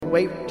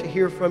wait to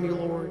hear from you,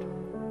 Lord.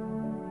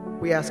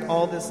 We ask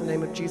all this in the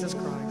name of Jesus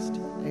Christ.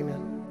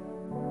 Amen.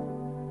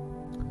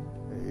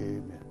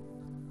 Amen.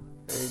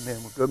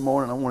 Amen. Well, good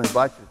morning. I want to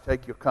invite you to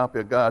take your copy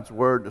of God's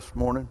Word this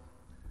morning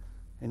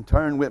and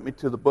turn with me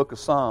to the book of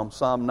Psalms,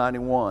 Psalm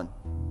 91.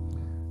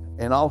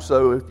 And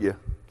also, if you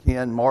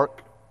can,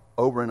 mark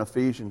over in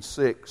Ephesians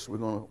 6. We're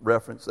going to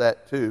reference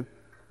that too.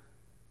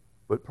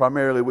 But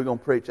primarily, we're going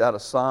to preach out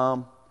of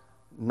Psalm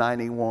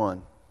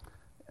 91.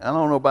 I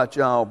don't know about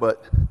y'all,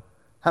 but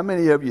how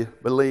many of you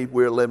believe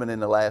we're living in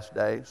the last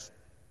days?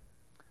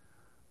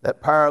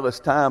 That perilous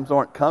times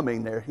aren't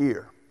coming, they're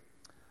here.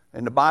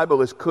 And the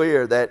Bible is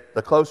clear that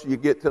the closer you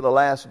get to the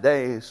last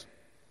days,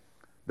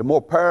 the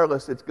more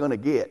perilous it's going to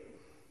get.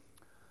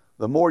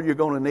 The more you're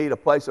going to need a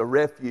place of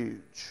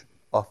refuge,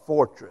 a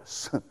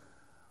fortress,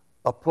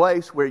 a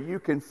place where you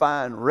can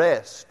find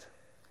rest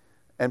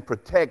and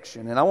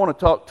protection. And I want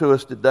to talk to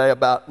us today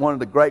about one of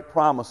the great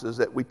promises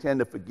that we tend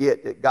to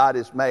forget that God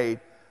has made.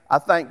 I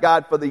thank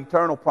God for the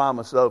eternal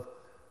promise of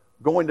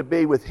going to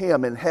be with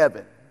Him in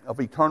heaven, of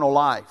eternal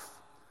life.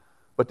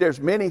 But there's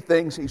many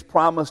things He's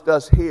promised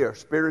us here,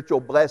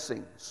 spiritual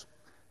blessings.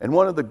 And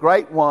one of the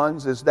great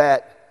ones is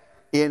that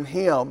in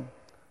Him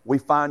we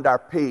find our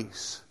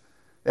peace.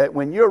 That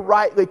when you're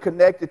rightly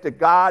connected to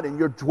God and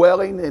you're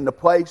dwelling in the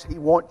place He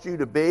wants you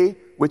to be,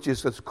 which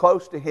is as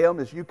close to Him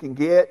as you can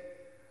get,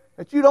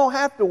 that you don't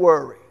have to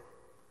worry.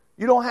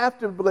 You don't have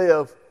to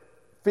live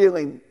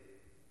feeling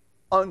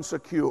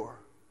unsecure.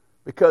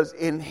 Because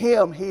in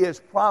Him, He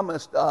has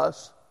promised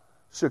us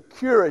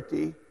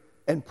security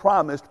and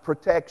promised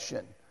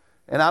protection.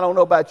 And I don't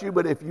know about you,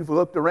 but if you've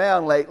looked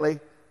around lately,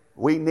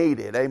 we need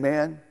it.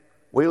 Amen?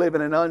 We live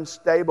in an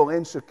unstable,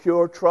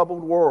 insecure,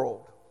 troubled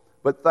world.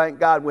 But thank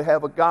God we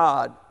have a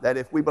God that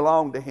if we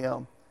belong to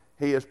Him,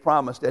 He has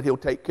promised that He'll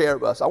take care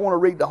of us. I want to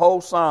read the whole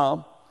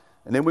psalm,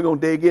 and then we're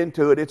going to dig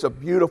into it. It's a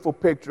beautiful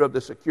picture of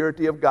the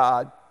security of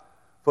God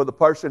for the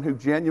person who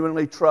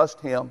genuinely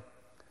trusts Him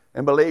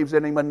and believes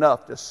in Him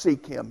enough to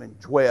seek Him and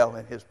dwell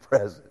in His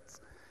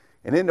presence.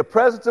 And in the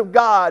presence of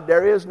God,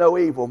 there is no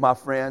evil, my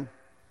friend.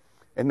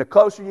 And the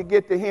closer you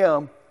get to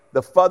Him,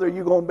 the further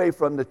you're going to be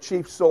from the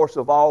chief source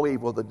of all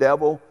evil, the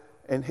devil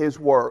and his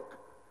work.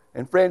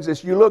 And friends,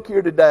 as you look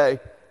here today,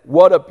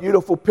 what a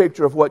beautiful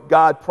picture of what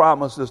God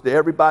promises to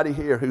everybody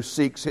here who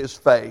seeks His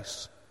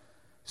face.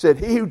 He said,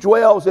 "He who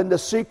dwells in the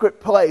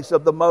secret place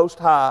of the Most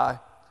High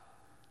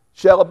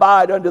shall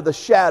abide under the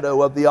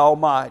shadow of the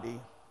Almighty.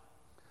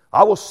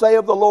 I will say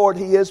of the Lord,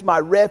 He is my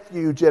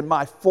refuge and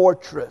my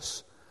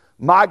fortress.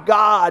 My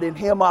God, in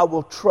Him I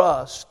will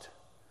trust.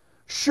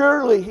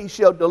 Surely He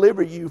shall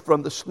deliver you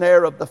from the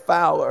snare of the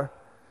fowler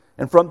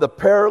and from the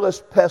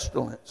perilous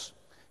pestilence.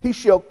 He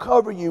shall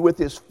cover you with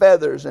His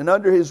feathers, and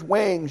under His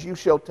wings you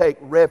shall take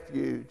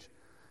refuge.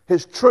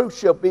 His truth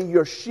shall be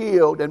your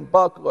shield and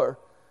buckler.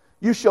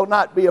 You shall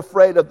not be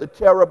afraid of the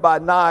terror by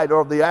night, or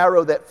of the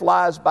arrow that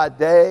flies by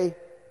day,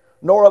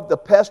 nor of the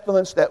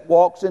pestilence that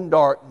walks in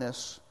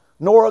darkness,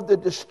 nor of the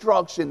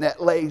destruction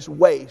that lays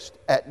waste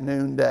at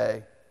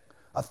noonday.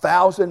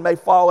 1,000 may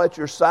fall at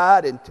your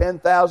side and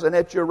 10,000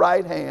 at your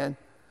right hand,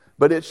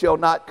 but it shall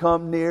not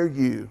come near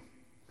you.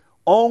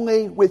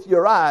 Only with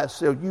your eyes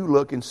shall you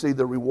look and see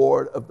the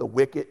reward of the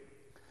wicked,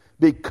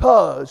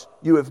 because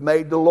you have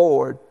made the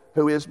Lord,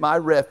 who is my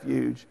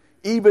refuge,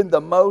 even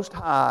the Most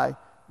High,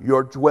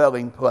 your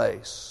dwelling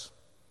place.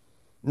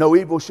 No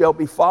evil shall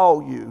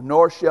befall you,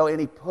 nor shall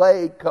any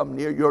plague come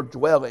near your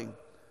dwelling.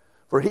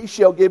 For He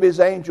shall give His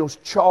angels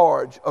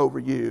charge over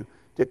you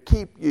to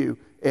keep you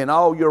in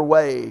all your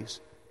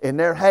ways. In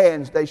their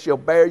hands they shall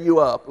bear you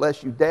up,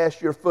 lest you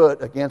dash your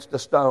foot against a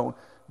stone."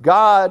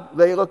 God,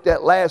 they looked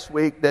at last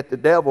week that the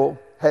devil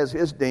has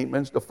his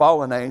demons, the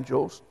fallen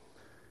angels.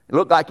 It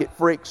looked like it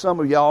freaked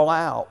some of y'all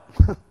out.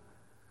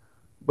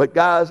 But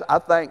guys, I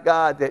thank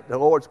God that the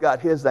Lord's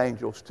got His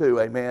angels too,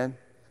 amen?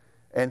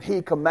 And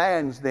He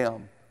commands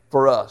them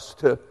for us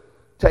to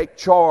take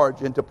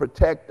charge and to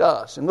protect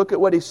us. And look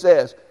at what He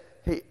says.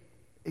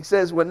 He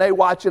says, when they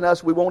watching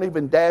us, we won't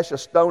even dash a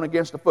stone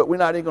against a foot. We're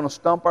not even going to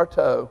stump our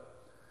toe.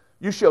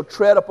 You shall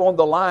tread upon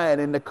the lion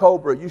and the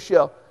cobra.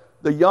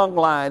 The young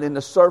lion and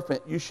the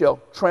serpent, you shall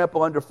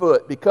trample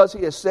underfoot. Because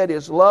He has set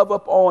His love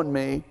upon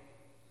me,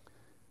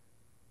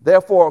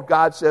 therefore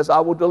God says,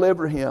 I will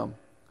deliver him.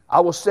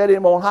 I will set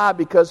him on high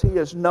because he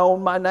has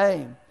known my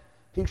name.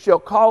 He shall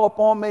call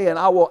upon me and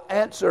I will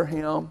answer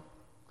him.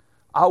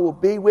 I will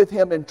be with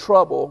him in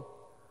trouble.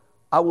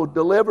 I will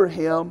deliver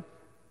him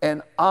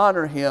and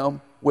honor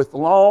him. With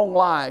long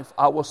life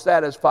I will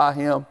satisfy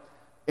him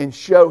and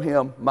show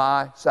him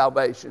my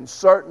salvation.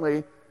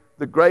 Certainly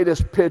the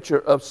greatest picture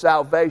of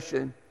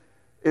salvation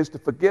is the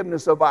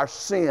forgiveness of our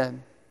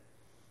sin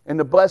and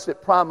the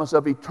blessed promise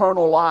of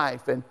eternal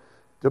life and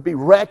to be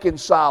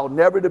reconciled,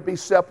 never to be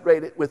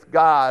separated with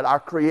God, our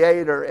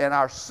Creator and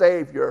our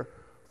Savior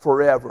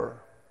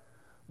forever.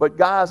 But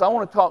guys, I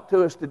want to talk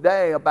to us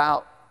today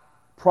about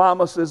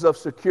promises of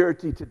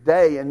security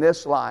today in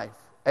this life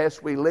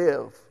as we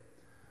live.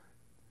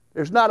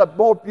 There's not a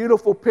more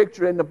beautiful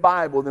picture in the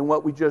Bible than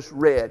what we just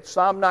read.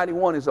 Psalm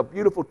 91 is a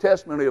beautiful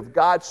testimony of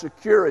God's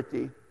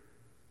security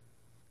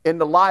in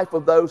the life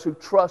of those who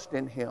trust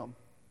in Him,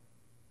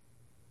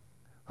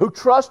 who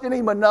trust in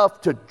Him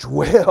enough to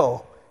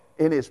dwell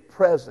in His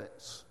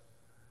presence,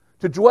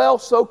 to dwell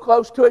so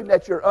close to Him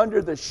that you're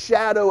under the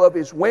shadow of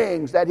His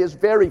wings, that His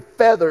very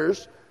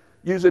feathers,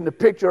 using the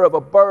picture of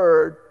a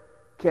bird,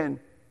 can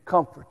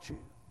comfort you.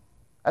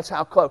 That's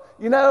how close.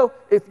 You know,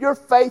 if your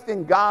faith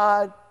in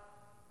God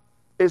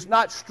is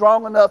not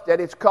strong enough that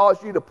it's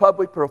caused you to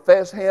publicly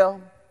profess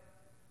Him,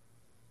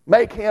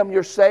 make Him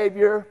your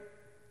Savior,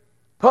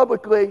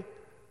 publicly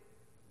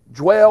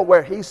dwell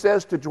where He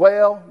says to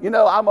dwell. You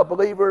know, I'm a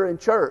believer in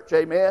church,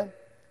 amen?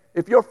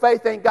 If your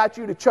faith ain't got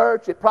you to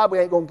church, it probably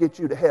ain't going to get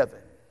you to heaven.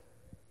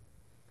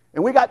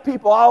 And we got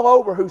people all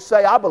over who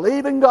say, I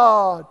believe in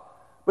God,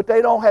 but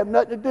they don't have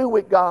nothing to do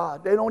with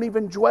God. They don't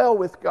even dwell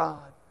with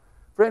God.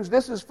 Friends,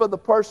 this is for the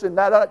person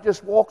that not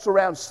just walks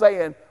around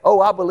saying,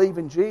 oh, I believe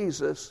in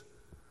Jesus.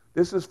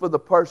 This is for the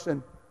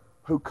person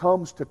who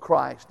comes to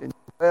Christ and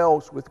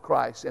dwells with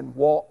Christ and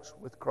walks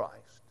with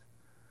Christ.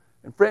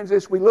 And friends,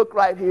 as we look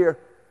right here,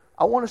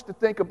 I want us to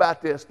think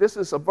about this. This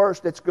is a verse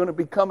that's going to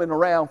be coming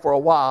around for a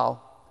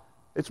while.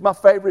 It's my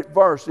favorite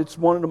verse. It's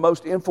one of the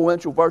most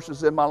influential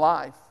verses in my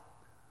life.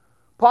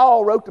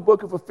 Paul wrote the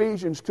book of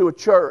Ephesians to a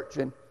church,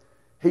 and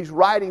he's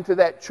writing to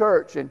that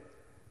church, and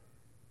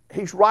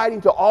he's writing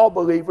to all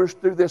believers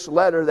through this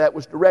letter that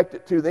was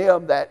directed to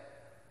them that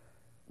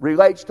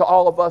relates to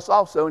all of us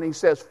also. And he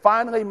says,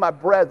 finally, my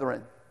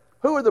brethren.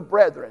 Who are the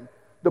brethren?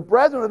 The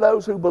brethren are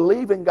those who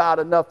believe in God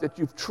enough that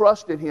you've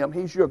trusted Him.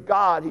 He's your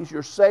God. He's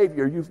your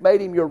Savior. You've made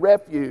Him your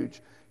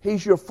refuge.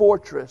 He's your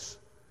fortress.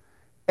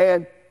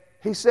 And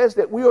he says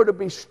that we are to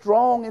be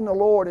strong in the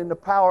Lord in the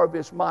power of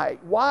His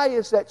might. Why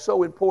is that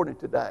so important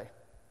today?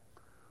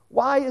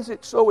 Why is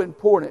it so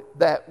important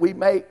that we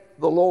make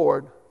the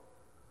Lord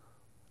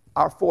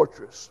our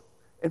fortress?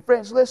 And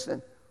friends,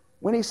 listen.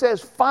 When he says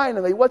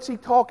finally, what's he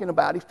talking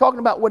about? He's talking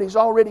about what he's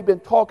already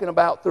been talking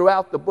about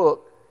throughout the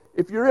book.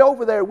 If you're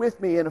over there with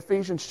me in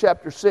Ephesians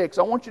chapter 6,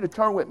 I want you to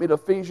turn with me to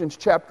Ephesians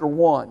chapter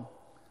 1.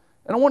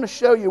 And I want to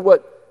show you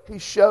what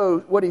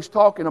he's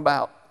talking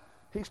about.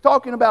 He's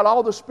talking about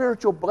all the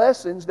spiritual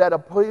blessings that a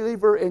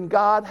believer in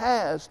God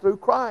has through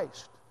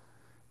Christ.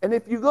 And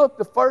if you look,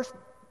 the first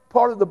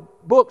part of the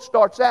book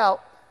starts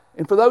out,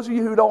 and for those of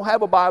you who don't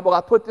have a Bible,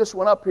 I put this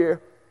one up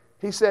here.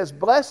 He says,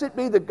 blessed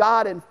be the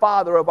God and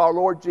Father of our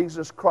Lord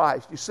Jesus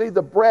Christ. You see,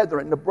 the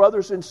brethren, the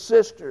brothers and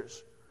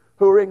sisters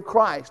who are in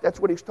Christ.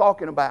 That's what he's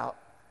talking about.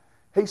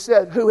 He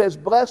said, who has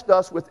blessed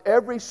us with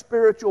every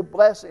spiritual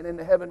blessing in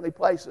the heavenly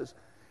places.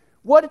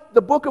 What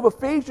the book of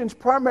Ephesians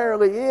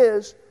primarily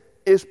is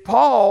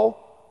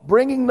Paul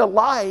bringing the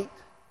light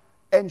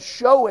and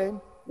showing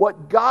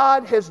what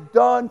God has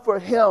done for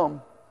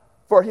him,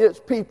 for His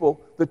people,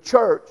 the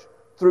church,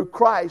 through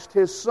Christ,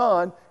 His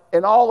Son,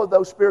 and all of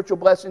those spiritual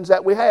blessings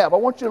that we have. I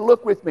want you to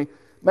look with me.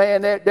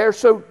 Man, they're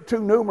so too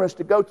numerous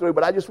to go through,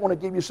 but I just want to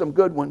give you some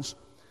good ones.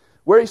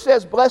 Where he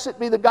says, blessed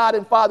be the God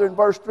and Father in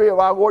verse 3 of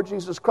our Lord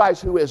Jesus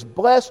Christ, who has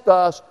blessed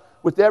us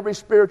with every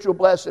spiritual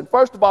blessing.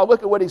 First of all,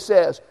 look at what he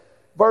says.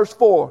 Verse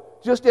 4,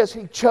 just as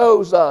He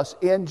chose us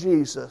in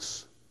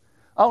Jesus.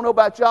 I don't know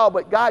about y'all,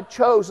 but God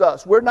chose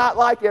us. We're not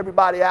like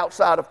everybody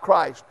outside of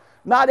Christ.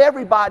 Not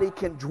everybody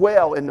can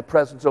dwell in the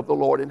presence of the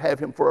Lord and have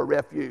Him for a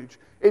refuge.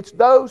 It's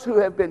those who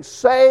have been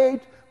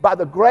saved by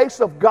the grace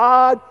of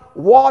God,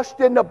 washed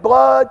in the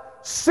blood,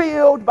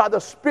 sealed by the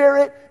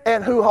Spirit,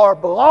 and who are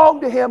belong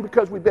to Him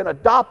because we've been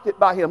adopted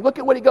by Him. Look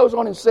at what he goes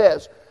on and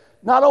says.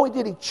 Not only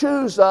did He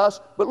choose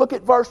us, but look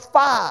at verse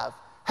 5.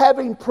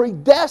 Having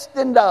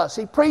predestined us,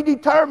 He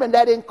predetermined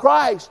that in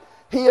Christ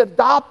He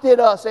adopted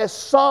us as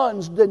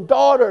sons and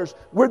daughters.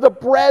 We're the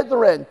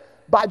brethren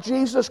by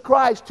Jesus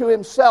Christ to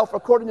Himself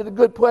according to the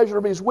good pleasure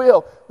of His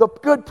will. The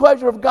good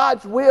pleasure of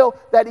God's will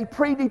that He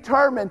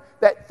predetermined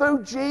that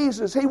through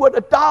Jesus He would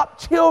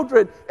adopt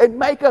children and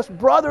make us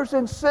brothers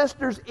and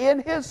sisters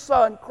in His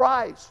Son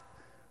Christ.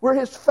 We're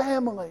His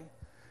family.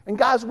 And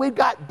guys, we've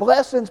got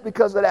blessings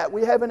because of that.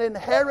 We have an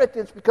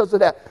inheritance because of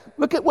that.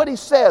 Look at what he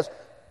says.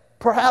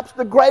 Perhaps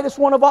the greatest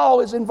one of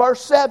all is in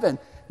verse 7.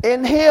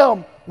 In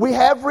Him we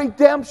have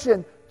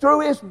redemption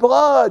through His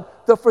blood,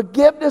 the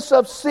forgiveness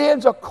of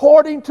sins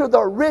according to the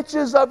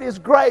riches of His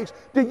grace.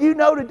 Do you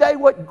know today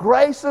what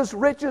grace's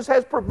riches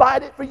has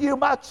provided for you,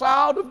 my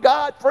child of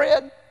God,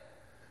 friend?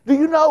 Do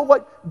you know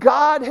what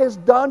God has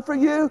done for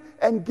you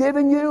and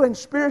given you and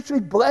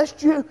spiritually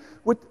blessed you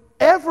with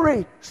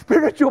every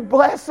spiritual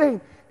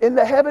blessing in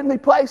the heavenly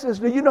places?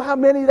 Do you know how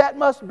many that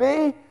must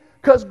be?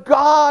 Because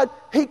God,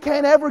 He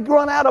can't ever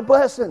run out of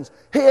blessings.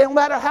 No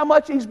matter how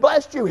much He's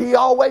blessed you, He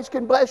always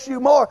can bless you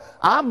more.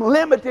 I'm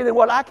limited in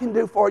what I can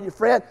do for you,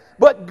 friend.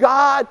 But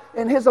God,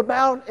 in His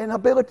amount and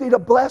ability to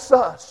bless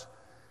us,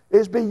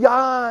 is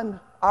beyond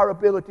our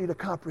ability to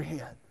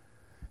comprehend.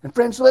 And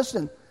friends,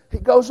 listen, he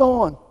goes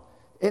on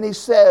and he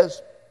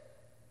says,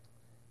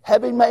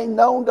 having made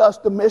known to us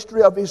the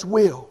mystery of His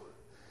will.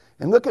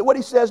 And look at what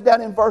he says down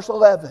in verse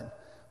 11.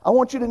 I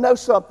want you to know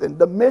something.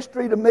 The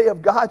mystery to me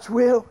of God's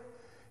will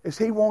is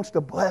He wants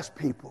to bless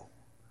people.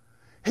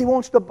 He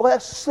wants to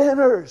bless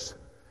sinners.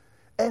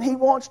 And He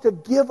wants to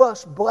give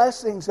us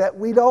blessings that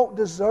we don't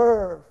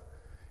deserve.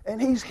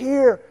 And He's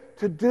here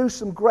to do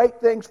some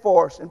great things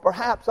for us. And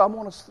perhaps I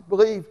want to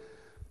believe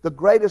the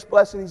greatest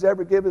blessing He's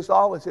ever given us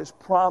all is His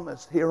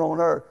promise here on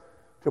earth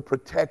to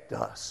protect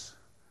us,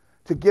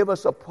 to give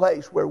us a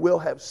place where we'll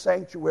have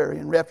sanctuary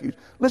and refuge.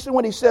 Listen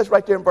what He says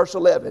right there in verse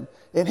 11.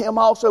 In Him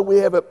also we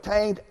have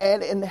obtained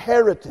an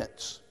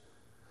inheritance.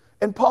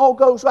 And Paul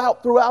goes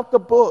out throughout the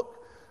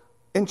book.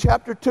 In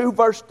chapter 2,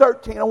 verse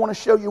 13, I want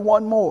to show you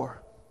one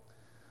more.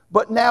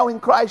 But now in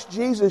Christ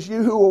Jesus,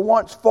 you who were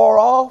once far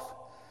off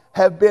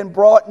have been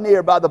brought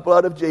near by the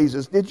blood of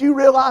Jesus. Did you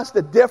realize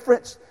the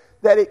difference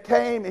that it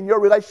came in your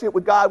relationship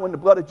with God when the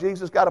blood of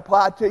Jesus got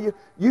applied to you?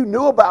 You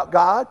knew about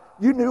God.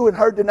 You knew and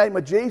heard the name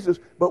of Jesus.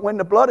 But when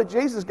the blood of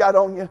Jesus got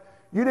on you,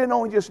 you didn't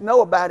only just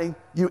know about Him.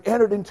 You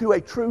entered into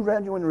a true,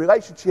 genuine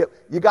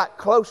relationship. You got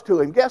close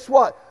to Him. Guess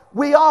what?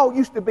 We all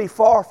used to be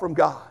far from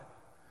God.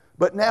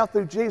 But now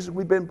through Jesus,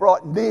 we've been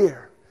brought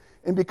near.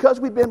 And because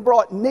we've been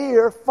brought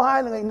near,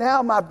 finally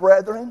now, my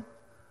brethren,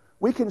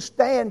 we can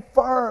stand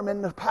firm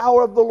in the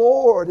power of the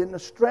Lord, in the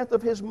strength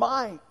of His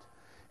might.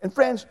 And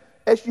friends,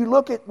 as you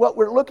look at what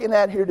we're looking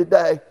at here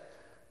today,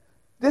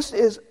 this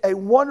is a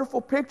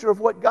wonderful picture of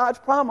what God's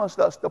promised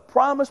us. The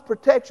promised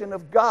protection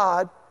of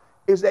God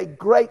is a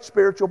great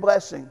spiritual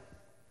blessing.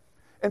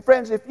 And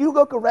friends, if you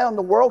look around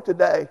the world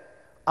today,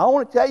 I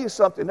want to tell you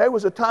something. There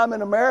was a time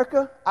in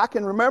America, I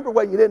can remember,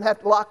 where you didn't have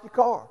to lock your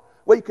car,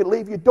 where you could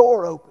leave your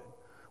door open,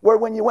 where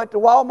when you went to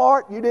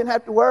Walmart, you didn't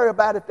have to worry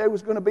about if there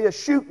was going to be a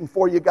shooting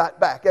before you got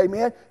back.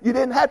 Amen? You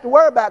didn't have to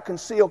worry about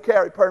concealed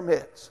carry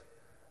permits.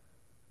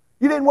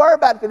 You didn't worry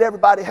about it that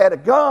everybody had a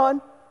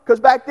gun, because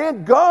back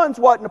then guns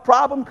wasn't a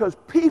problem because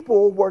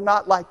people were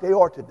not like they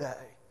are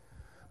today.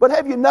 But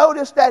have you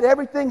noticed that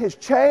everything has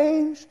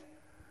changed?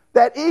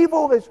 That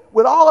evil is,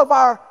 with all of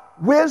our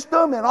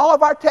wisdom and all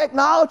of our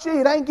technology,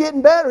 it ain't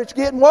getting better, it's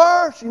getting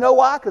worse. You know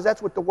why? Because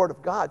that's what the Word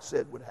of God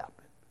said would happen.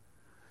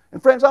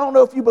 And friends, I don't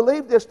know if you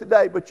believe this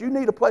today, but you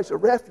need a place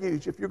of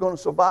refuge if you're going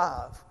to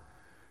survive.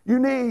 You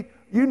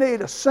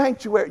need a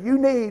sanctuary. You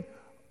need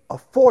a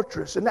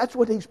fortress, and that's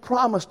what He's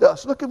promised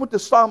us. Look at what the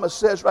psalmist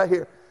says right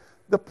here.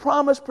 The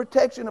promised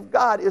protection of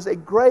God is a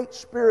great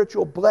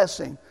spiritual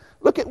blessing.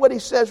 Look at what he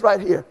says right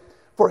here.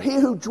 For he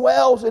who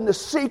dwells in the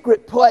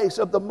secret place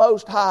of the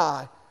Most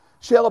High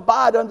shall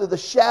abide under the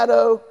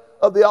shadow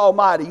of the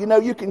Almighty. You know,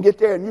 you can get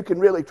there and you can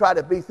really try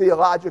to be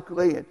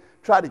theologically and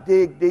try to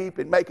dig deep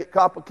and make it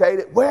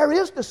complicated. Where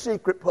is the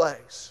secret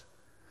place?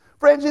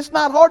 Friends, it's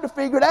not hard to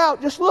figure it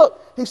out. Just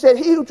look. He said,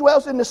 he who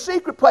dwells in the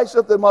secret place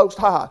of the Most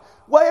High.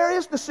 Where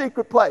is the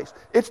secret place?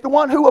 It's the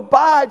one who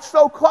abides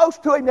so close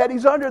to Him that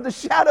He's under the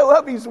shadow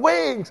of His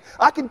wings.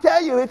 I can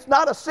tell you, it's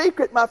not a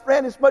secret, my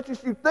friend, as much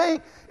as you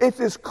think. It's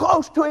as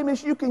close to Him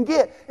as you can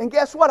get. And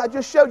guess what? I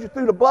just showed you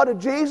through the blood of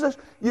Jesus,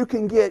 you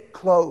can get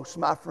close,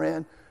 my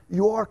friend.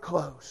 You are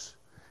close.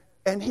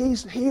 And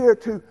He's here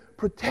to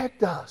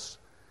protect us.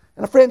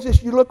 And friends,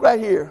 as you look right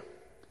here,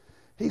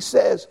 He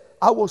says,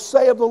 I will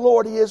say of the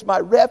Lord, He is my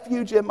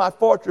refuge and my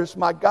fortress,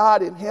 my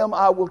God, in Him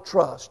I will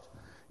trust.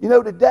 You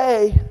know,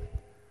 today,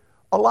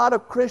 a lot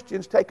of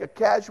Christians take a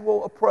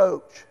casual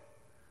approach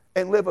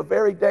and live a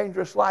very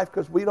dangerous life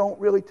because we don't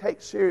really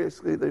take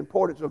seriously the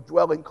importance of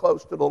dwelling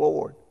close to the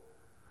Lord,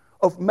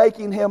 of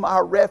making Him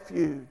our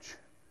refuge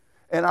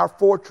and our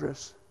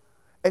fortress,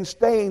 and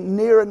staying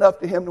near enough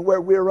to Him to where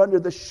we're under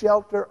the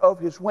shelter of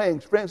His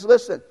wings. Friends,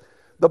 listen,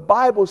 the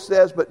Bible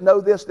says, but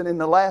know this, that in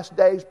the last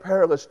days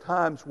perilous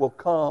times will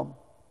come.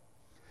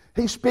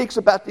 He speaks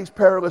about these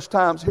perilous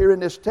times here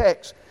in this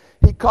text.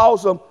 He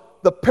calls them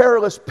the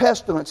perilous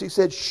pestilence. He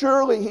said,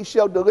 surely He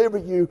shall deliver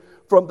you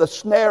from the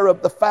snare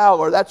of the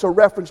fowler. That's a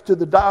reference to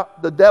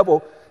the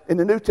devil. In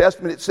the New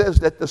Testament, it says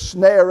that the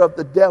snare of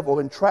the devil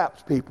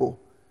entraps people,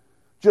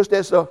 just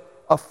as a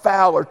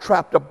fowler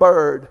trapped a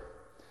bird.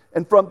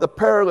 And from the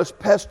perilous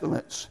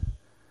pestilence.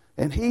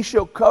 And He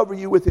shall cover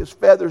you with His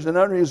feathers, and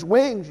under His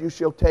wings you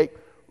shall take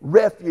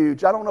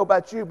refuge. I don't know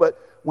about you, but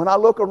when I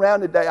look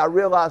around today, I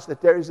realize that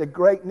there is a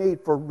great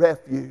need for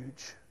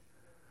refuge.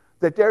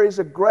 That there is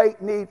a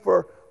great need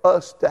for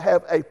us to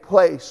have a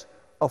place,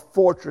 a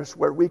fortress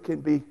where we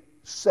can be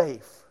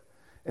safe.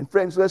 And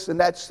friends, listen,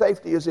 that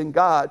safety is in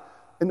God.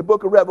 In the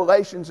book of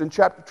Revelations, in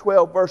chapter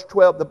 12, verse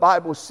 12, the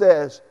Bible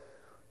says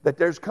that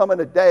there's coming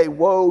a day,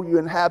 woe you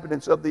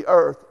inhabitants of the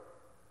earth,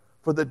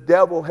 for the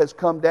devil has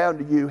come down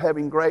to you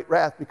having great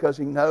wrath because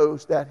he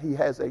knows that he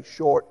has a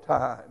short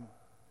time.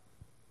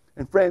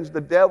 And friends,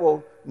 the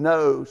devil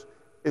knows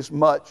as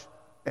much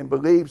and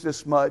believes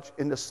as much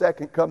in the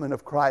second coming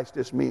of Christ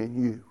as me and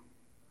you.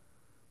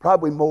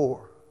 Probably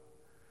more.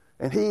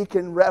 And he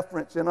can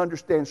reference and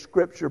understand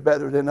Scripture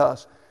better than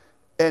us.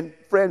 And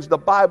friends, the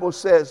Bible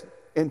says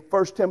in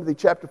 1 Timothy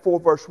chapter 4,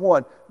 verse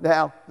 1,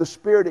 now the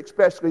Spirit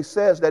especially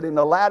says that in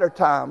the latter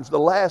times, the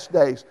last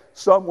days,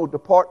 some will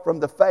depart from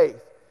the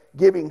faith,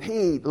 giving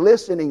heed,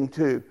 listening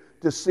to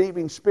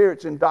deceiving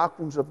spirits and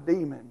doctrines of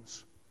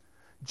demons.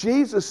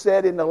 Jesus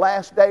said in the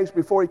last days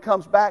before he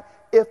comes back,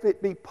 if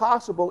it be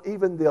possible,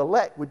 even the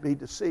elect would be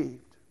deceived.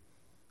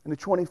 In the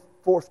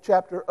 24th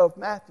chapter of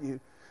Matthew.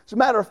 As a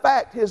matter of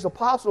fact, his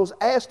apostles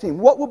asked him,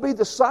 what will be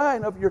the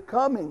sign of your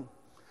coming?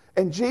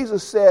 And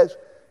Jesus says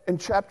in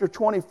chapter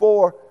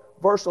 24,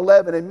 verse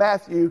 11 in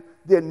Matthew,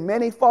 then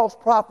many false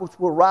prophets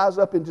will rise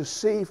up and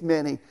deceive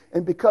many.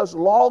 And because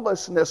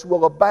lawlessness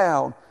will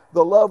abound,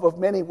 the love of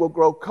many will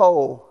grow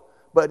cold.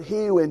 But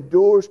he who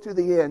endures to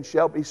the end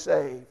shall be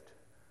saved.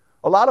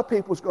 A lot of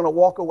people's going to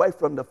walk away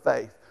from the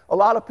faith. A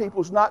lot of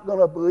people's not going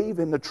to believe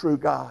in the true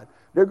God.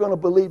 They're going to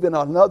believe in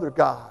another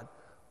God.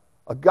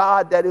 A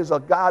God that is a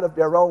God of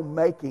their own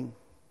making.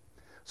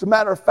 As a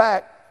matter of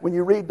fact, when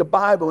you read the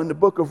Bible in the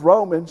book of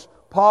Romans,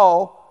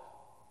 Paul,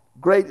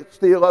 greatest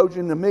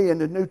theologian to me in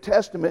the New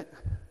Testament,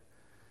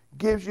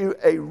 gives you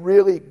a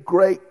really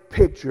great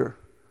picture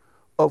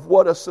of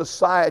what a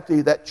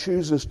society that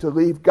chooses to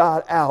leave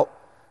God out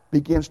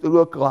begins to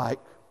look like.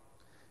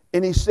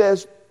 And he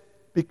says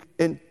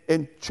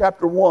in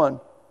chapter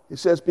 1, he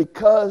says,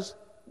 because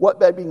what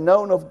may be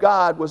known of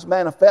God was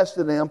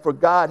manifested to them, for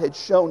God had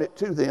shown it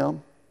to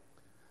them.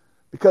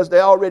 Because they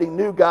already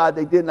knew God,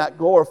 they did not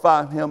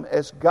glorify him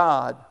as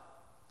God.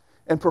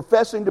 And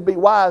professing to be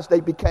wise,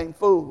 they became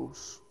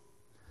fools.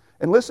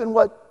 And listen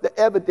what the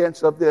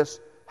evidence of this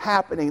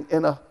happening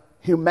in a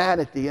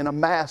humanity, in a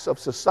mass of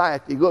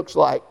society looks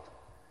like.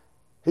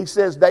 He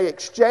says they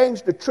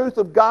exchanged the truth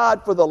of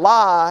God for the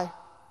lie,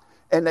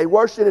 and they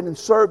worshiped and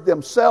served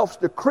themselves,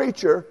 the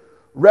creature,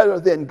 rather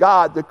than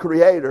God, the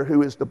Creator,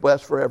 who is the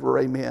blessed forever.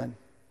 Amen.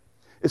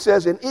 It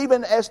says, and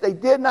even as they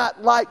did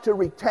not like to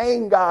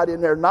retain God in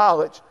their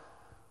knowledge,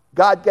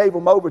 God gave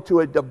them over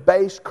to a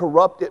debased,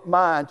 corrupted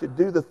mind to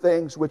do the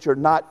things which are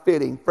not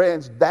fitting.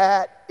 Friends,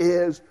 that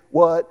is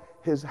what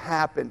has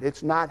happened.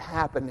 It's not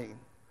happening.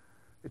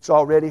 It's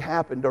already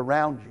happened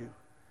around you.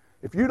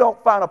 If you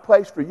don't find a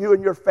place for you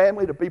and your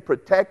family to be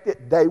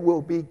protected, they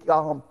will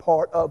become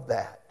part of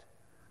that.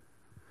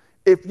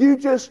 If you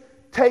just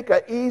take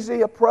an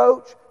easy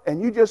approach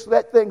and you just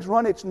let things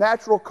run its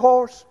natural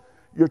course,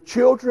 your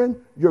children,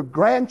 your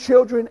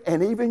grandchildren,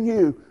 and even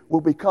you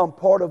will become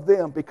part of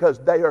them because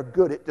they are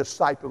good at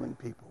discipling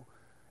people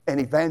and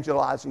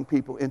evangelizing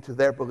people into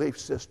their belief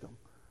system.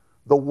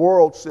 The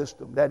world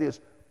system that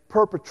is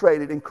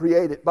perpetrated and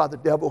created by the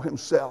devil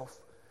himself.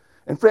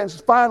 And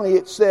friends, finally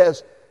it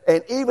says,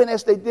 and even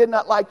as they did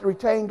not like to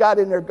retain God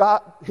in their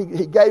God,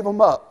 he gave them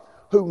up.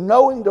 Who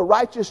knowing the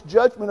righteous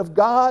judgment of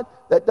God,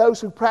 that those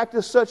who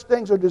practice such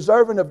things are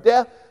deserving of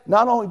death,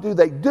 not only do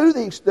they do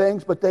these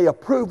things, but they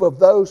approve of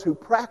those who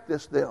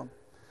practice them.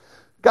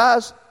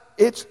 Guys,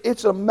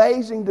 it's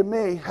amazing to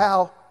me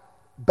how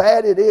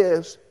bad it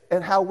is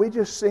and how we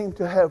just seem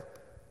to have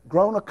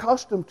grown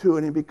accustomed to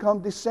it and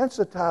become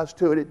desensitized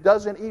to it. It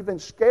doesn't even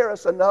scare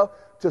us enough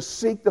to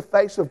seek the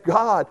face of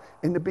God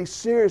and to be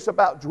serious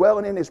about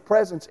dwelling in his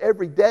presence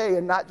every day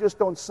and not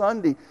just on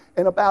Sunday,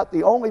 and about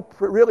the only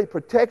really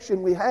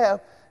protection we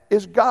have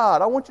is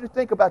God. I want you to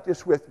think about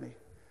this with me.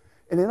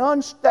 In an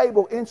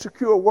unstable,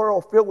 insecure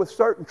world filled with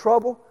certain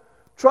trouble,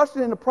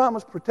 trusting in the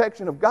promised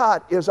protection of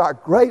God is our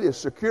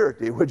greatest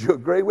security. Would you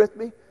agree with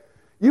me?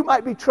 You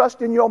might be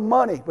trusting your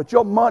money, but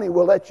your money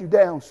will let you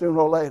down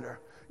sooner or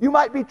later. You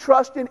might be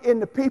trusting in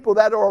the people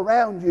that are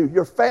around you,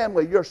 your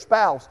family, your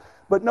spouse,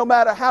 but no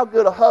matter how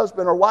good a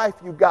husband or wife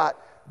you got,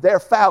 they're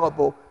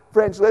fallible.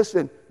 Friends,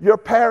 listen, your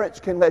parents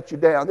can let you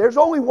down. There's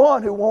only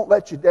one who won't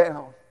let you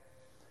down,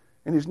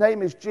 and his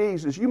name is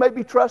Jesus. You may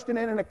be trusting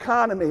in an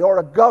economy or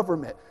a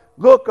government.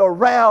 Look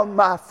around,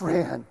 my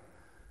friend.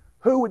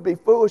 Who would be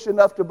foolish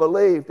enough to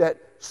believe that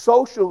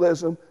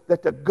socialism,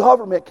 that the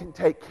government can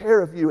take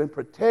care of you and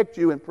protect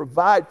you and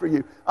provide for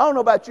you? I don't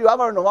know about you. I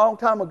learned a long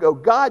time ago,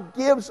 God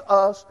gives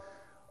us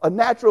a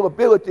natural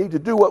ability to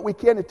do what we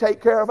can to take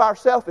care of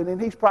ourselves, and then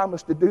he's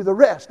promised to do the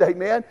rest,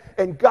 amen?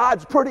 And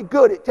God's pretty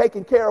good at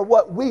taking care of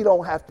what we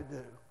don't have to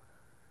do.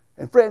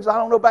 And friends, I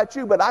don't know about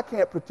you, but I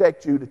can't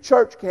protect you. The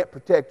church can't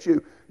protect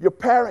you. Your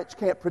parents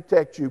can't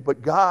protect you,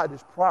 but God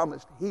has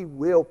promised he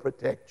will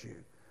protect you,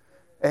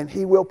 and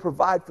he will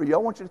provide for you. I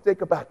want you to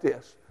think about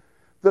this.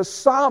 The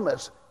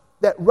psalmist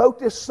that wrote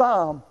this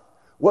psalm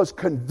was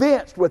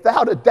convinced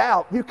without a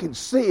doubt, you can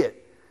see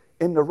it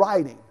in the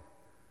writing.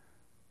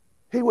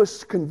 He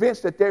was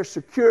convinced that there's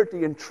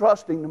security in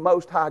trusting the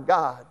Most High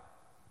God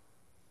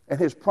and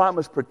his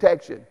promised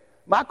protection.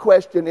 My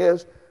question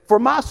is, for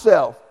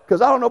myself,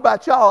 because I don't know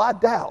about y'all, I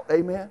doubt,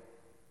 amen?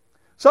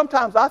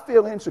 Sometimes I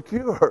feel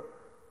insecure.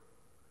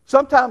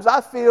 Sometimes I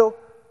feel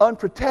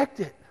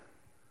unprotected.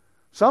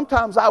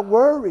 Sometimes I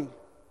worry.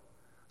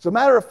 As a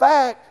matter of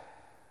fact,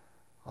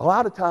 a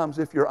lot of times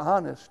if you're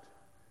honest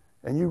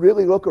and you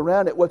really look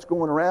around at what's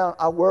going around,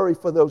 I worry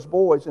for those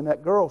boys and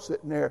that girl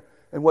sitting there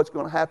and what's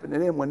going to happen to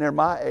them when they're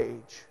my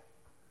age.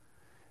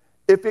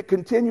 If it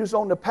continues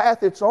on the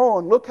path it's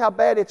on, look how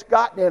bad it's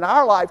gotten in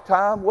our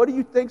lifetime. What do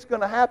you think's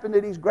going to happen to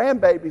these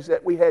grandbabies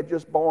that we had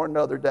just born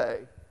the other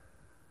day?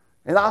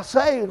 And I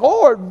say,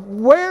 Lord,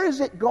 where is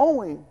it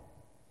going?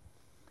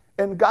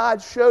 And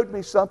God showed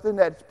me something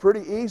that's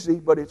pretty easy,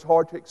 but it's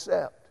hard to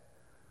accept.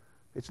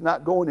 It's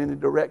not going in the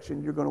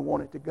direction you're going to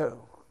want it to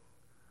go.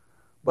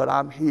 But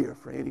I'm here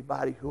for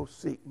anybody who'll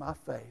seek my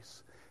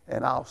face.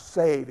 And I'll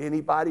save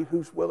anybody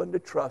who's willing to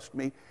trust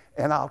me.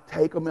 And I'll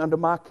take them under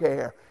my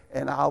care.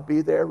 And I'll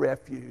be their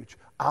refuge.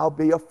 I'll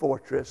be a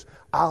fortress.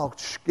 I'll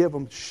give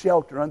them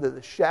shelter under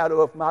the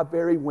shadow of my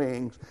very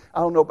wings. I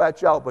don't know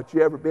about y'all, but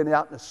you ever been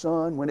out in the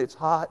sun when it's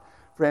hot?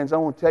 Friends, I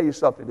want to tell you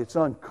something. It's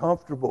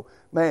uncomfortable.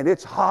 Man,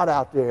 it's hot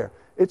out there.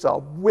 It's a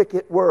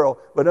wicked world.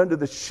 But under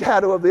the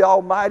shadow of the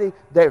Almighty,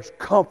 there's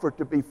comfort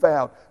to be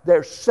found.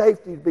 There's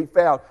safety to be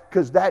found.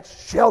 Because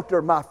that's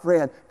shelter, my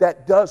friend,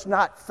 that does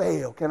not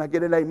fail. Can I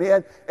get an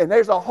amen? And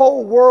there's a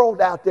whole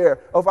world out there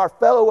of our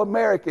fellow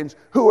Americans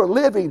who are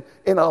living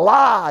in a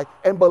lie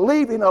and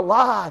believing a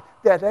lie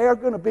that they're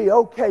going to be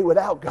okay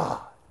without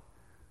God.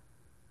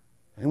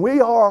 And we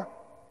are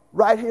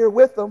right here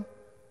with them.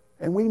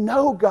 And we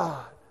know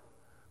God.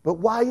 But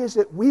why is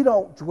it we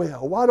don't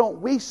dwell? Why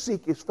don't we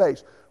seek His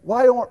face?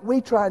 Why aren't we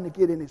trying to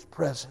get in His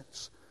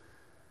presence?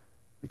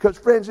 Because,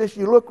 friends, as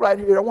you look right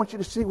here, I want you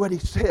to see what He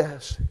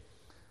says.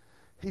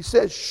 He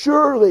says,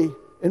 surely,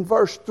 in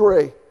verse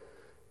 3,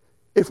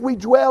 if we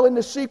dwell in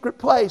the secret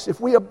place, if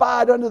we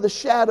abide under the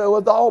shadow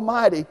of the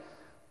Almighty,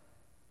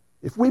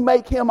 if we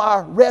make Him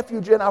our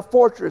refuge and our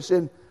fortress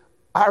and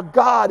our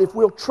God, if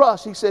we'll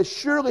trust, He says,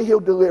 surely He'll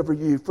deliver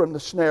you from the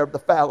snare of the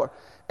fowler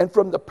and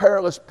from the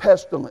perilous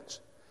pestilence.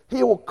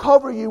 He will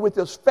cover you with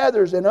His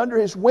feathers, and under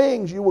His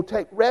wings you will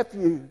take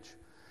refuge.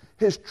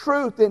 His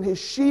truth and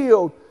His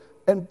shield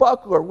and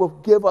buckler will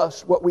give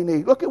us what we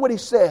need. Look at what He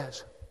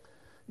says.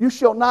 You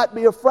shall not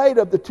be afraid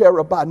of the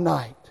terror by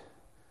night,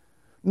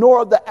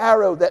 nor of the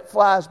arrow that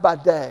flies by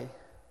day,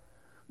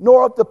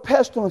 nor of the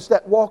pestilence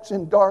that walks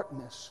in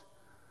darkness,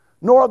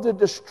 nor of the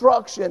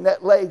destruction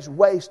that lays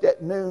waste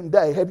at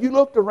noonday. Have you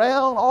looked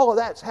around? All of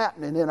that's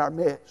happening in our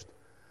midst.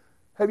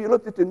 Have you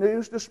looked at the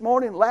news this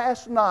morning?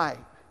 Last night,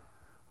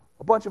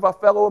 a bunch of our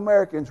fellow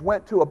Americans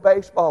went to a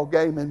baseball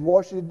game in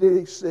Washington,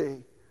 D.C.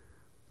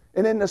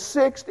 And in the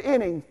 6th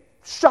inning,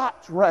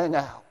 shots rang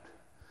out.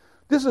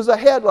 This is a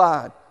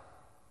headline.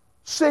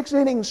 6th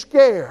inning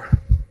scare.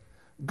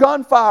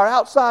 Gunfire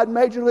outside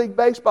Major League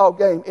Baseball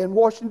game in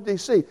Washington,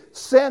 D.C.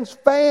 Sends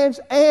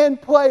fans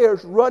and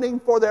players running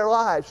for their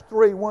lives.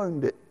 3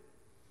 wounded.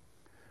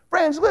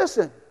 Friends,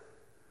 listen.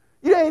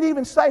 You ain't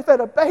even safe at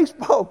a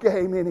baseball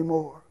game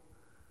anymore.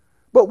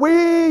 But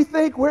we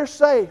think we're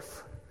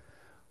safe.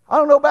 I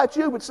don't know about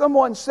you, but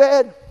someone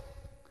said,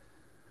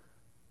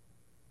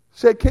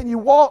 can you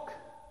walk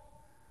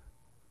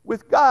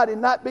with God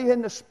and not be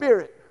in the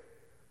Spirit?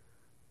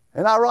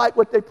 And I like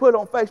what they put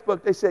on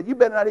Facebook. They said, you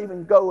better not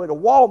even go into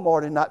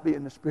Walmart and not be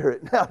in the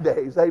Spirit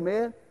nowadays.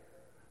 Amen?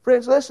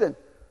 Friends, listen.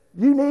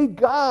 You need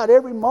God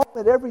every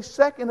moment, every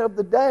second of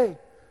the day.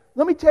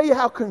 Let me tell you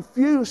how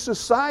confused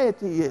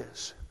society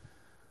is.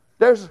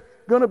 There's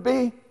going to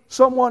be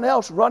someone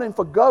else running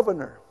for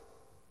governor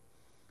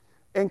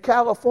in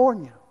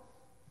California.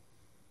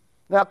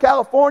 Now,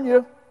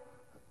 California,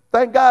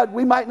 thank God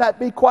we might not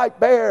be quite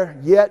there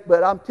yet,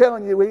 but I'm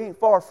telling you, we ain't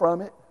far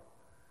from it.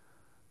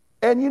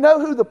 And you know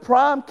who the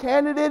prime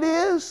candidate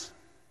is?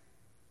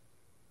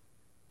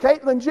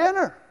 Caitlyn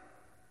Jenner.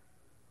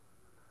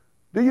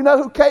 Do you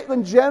know who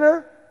Caitlyn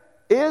Jenner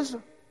is?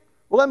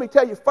 Well, let me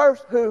tell you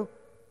first who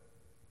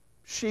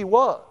she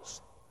was.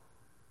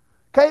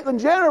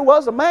 Caitlyn Jenner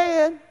was a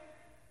man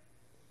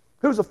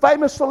who's a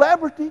famous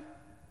celebrity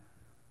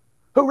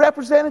who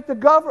represented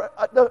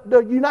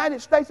the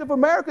United States of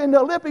America in the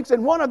Olympics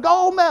and won a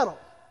gold medal.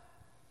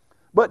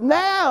 But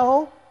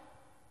now,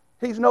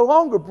 he's no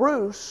longer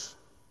Bruce.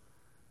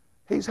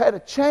 He's had a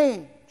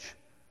change.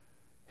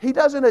 He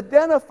doesn't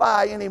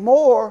identify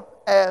anymore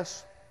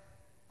as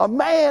a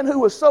man who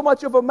was so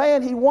much of a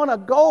man, he won a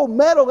gold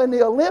medal in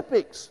the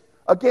Olympics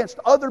against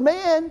other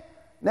men.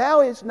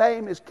 Now his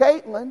name is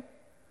Caitlyn.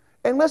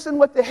 And listen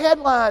what the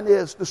headline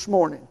is this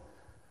morning.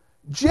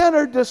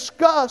 Jenner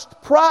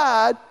discussed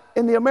pride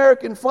in the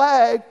American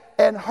flag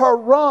and her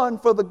run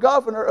for the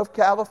governor of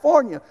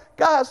California.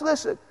 Guys,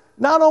 listen,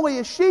 not only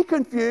is she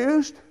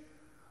confused,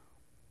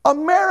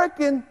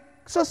 American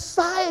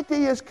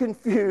society is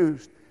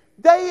confused.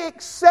 They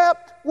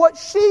accept what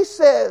she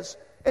says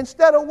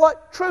instead of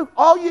what truth.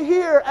 All you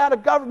hear out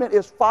of government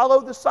is follow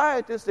the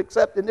scientists,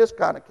 except in this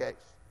kind of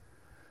case.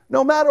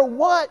 No matter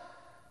what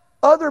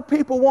other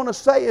people want to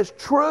say is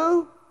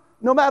true,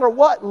 no matter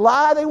what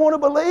lie they want to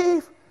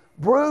believe,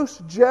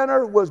 Bruce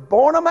Jenner was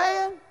born a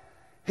man.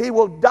 He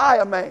will die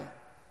a man.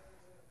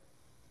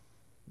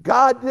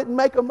 God didn't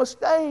make a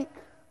mistake.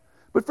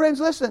 But friends,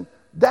 listen,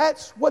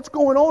 that's what's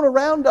going on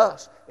around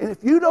us. And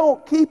if you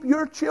don't keep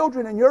your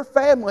children and your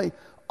family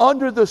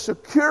under the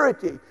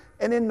security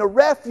and in the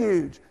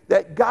refuge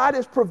that God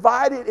has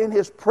provided in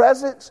His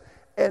presence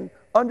and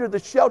under the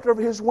shelter of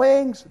His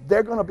wings,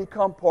 they're going to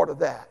become part of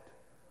that.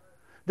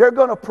 They're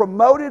going to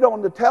promote it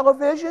on the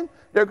television.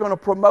 They're going to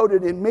promote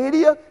it in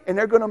media. And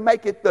they're going to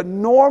make it the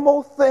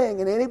normal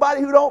thing. And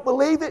anybody who don't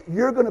believe it,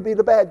 you're going to be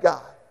the bad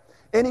guy.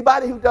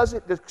 Anybody who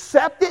doesn't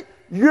accept it,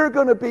 you're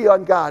going to be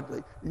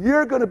ungodly.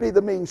 You're going to be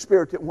the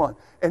mean-spirited one.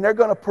 And they're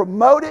going to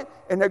promote it,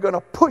 and they're going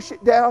to push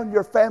it down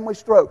your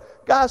family's throat.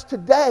 Guys,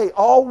 today,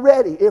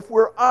 already, if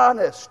we're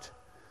honest,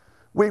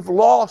 we've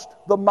lost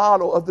the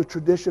model of the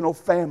traditional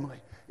family.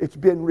 It's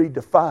been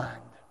redefined.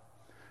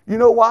 You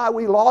know why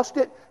we lost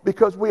it?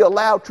 Because we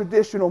allowed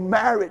traditional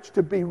marriage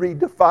to be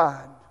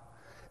redefined.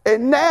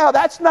 And now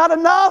that's not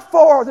enough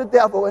for the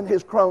devil and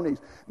his cronies.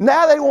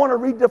 Now they want to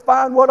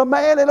redefine what a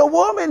man and a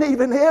woman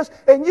even is,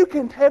 and you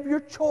can have your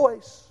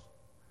choice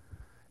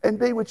and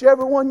be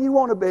whichever one you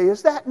want to be.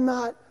 Is that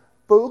not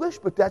foolish?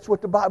 But that's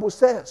what the Bible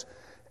says.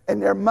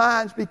 And their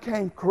minds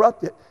became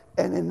corrupted,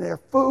 and in their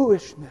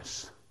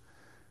foolishness,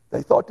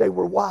 they thought they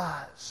were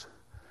wise.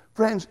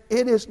 Friends,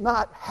 it is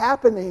not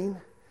happening.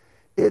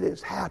 It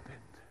has happened.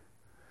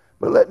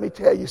 But let me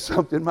tell you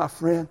something, my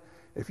friend.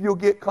 If you'll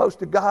get close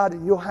to God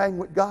and you'll hang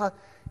with God,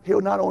 He'll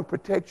not only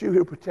protect you,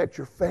 He'll protect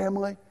your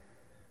family.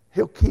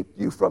 He'll keep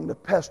you from the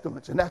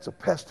pestilence. And that's a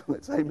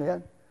pestilence,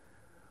 amen?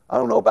 I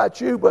don't know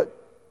about you, but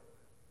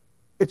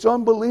it's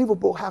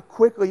unbelievable how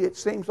quickly it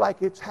seems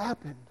like it's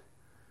happened.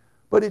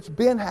 But it's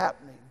been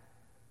happening.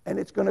 And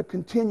it's going to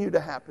continue to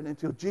happen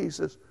until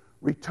Jesus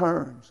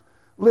returns.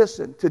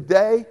 Listen,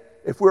 today,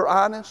 if we're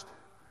honest,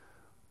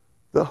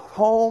 the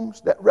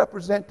homes that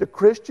represent the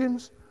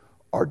Christians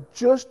are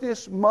just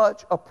as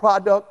much a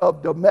product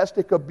of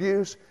domestic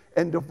abuse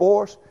and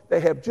divorce. They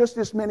have just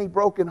as many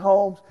broken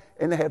homes,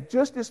 and they have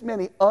just as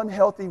many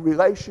unhealthy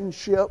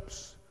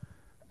relationships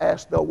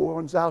as the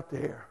ones out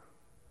there.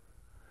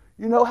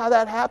 You know how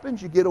that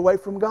happens? You get away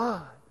from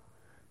God.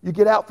 You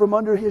get out from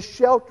under His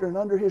shelter and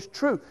under His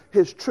truth.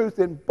 His truth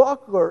and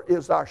buckler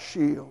is our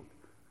shield.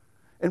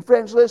 And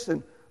friends,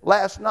 listen,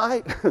 last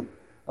night,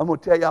 I'm going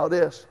to tell y'all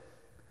this.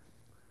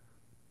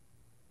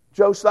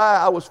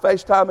 Josiah, I was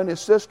FaceTiming his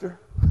sister,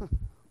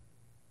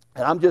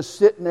 and I'm just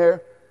sitting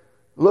there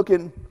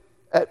looking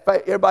at,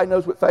 everybody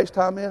knows what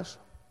FaceTime is?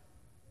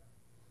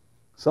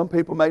 Some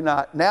people may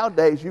not.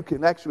 Nowadays, you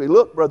can actually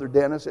look, Brother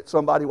Dennis, at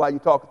somebody while you're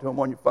talking to them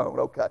on your phone.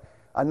 Okay,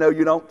 I know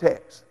you don't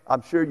text.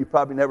 I'm sure you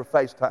probably never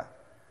FaceTime.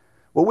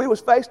 Well, we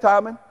was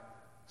FaceTiming.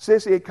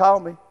 Sissy had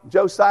called me.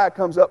 Josiah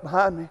comes up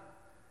behind me,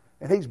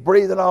 and he's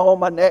breathing all on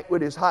my neck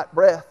with his hot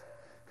breath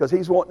because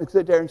he's wanting to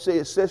sit there and see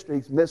his sister.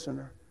 He's missing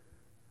her.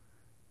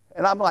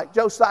 And I'm like,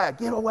 Josiah,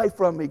 get away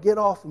from me. Get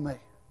off of me.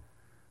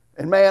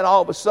 And man,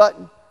 all of a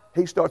sudden,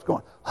 he starts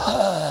going,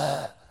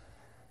 ah.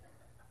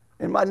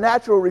 And my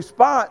natural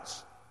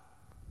response,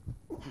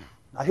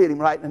 I hit him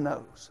right in the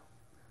nose.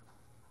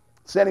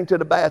 Sent him to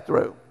the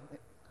bathroom.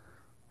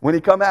 When he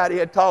come out, he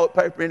had toilet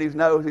paper in his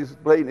nose. He was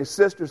bleeding. His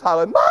sister's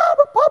hollering,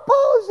 Mama,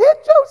 Papa's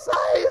hit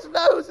Josiah. His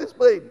nose is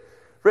bleeding.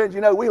 Friends,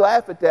 you know, we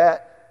laugh at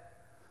that.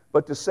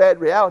 But the sad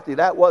reality,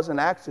 that was an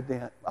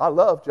accident. I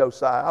love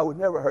Josiah. I would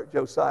never hurt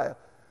Josiah.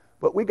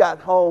 But we got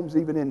homes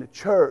even in the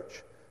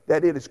church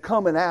that it is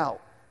coming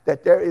out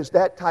that there is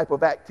that type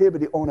of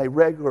activity on a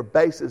regular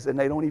basis, and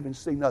they don't even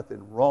see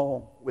nothing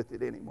wrong with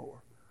it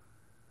anymore.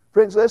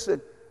 Friends,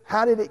 listen,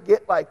 how did it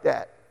get like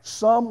that?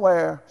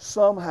 Somewhere,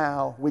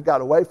 somehow, we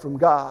got away from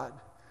God,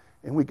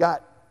 and we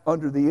got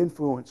under the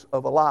influence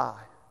of a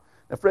lie.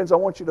 Now, friends, I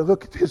want you to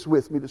look at this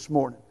with me this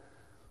morning.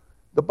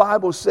 The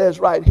Bible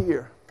says right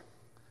here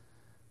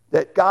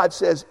that God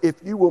says, if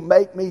you will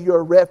make me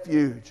your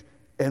refuge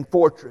and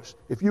fortress,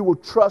 if you will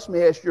trust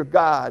me as your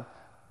God,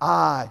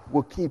 I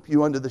will keep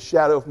you under the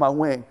shadow of my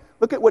wing.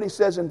 Look at what he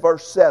says in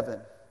verse 7.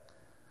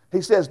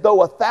 He says, though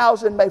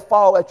 1,000 may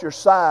fall at your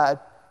side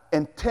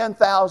and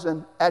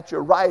 10,000 at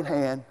your right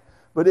hand,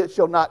 but it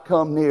shall not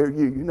come near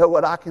you. You know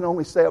what I can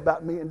only say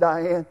about me and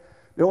Diane?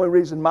 The only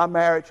reason my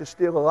marriage is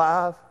still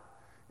alive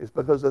is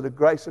because of the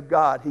grace of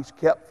God. He's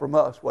kept from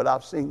us what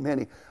I've seen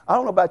many. I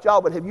don't know about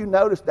y'all, but have you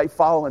noticed they've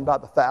fallen by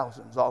the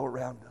thousands all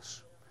around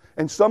us?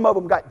 And some of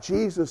them got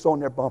Jesus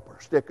on their bumper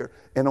sticker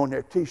and on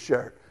their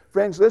T-shirt.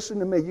 Friends, listen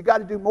to me. You got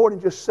to do more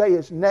than just say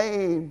His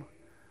name.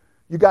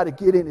 You got to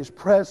get in His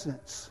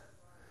presence.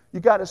 You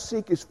got to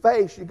seek His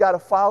face. You got to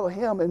follow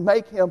Him and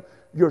make Him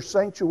your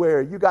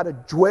sanctuary. You got to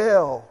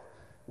dwell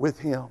with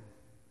Him.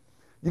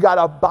 You got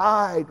to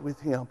abide with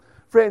Him.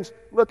 Friends,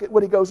 look at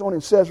what he goes on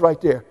and says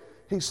right there.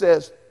 He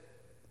says,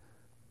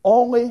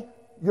 only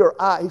your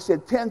eye. He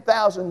said,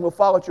 10,000 will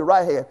fall at your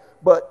right hand,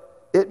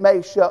 but it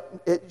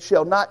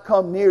shall not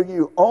come near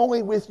you.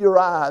 Only with your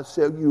eyes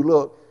shall you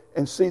look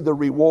and see the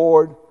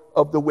reward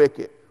of the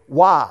wicked.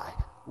 Why?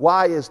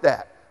 Why is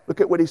that?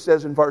 Look at what he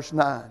says in verse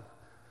 9.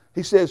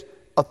 He says,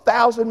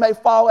 1,000 may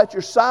fall at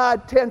your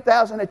side,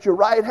 10,000 at your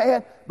right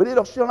hand, but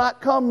it shall not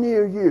come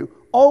near you.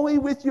 Only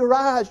with your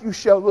eyes you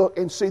shall look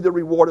and see the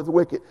reward of the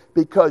wicked,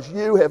 because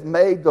you have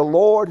made the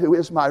Lord, who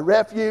is my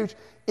refuge,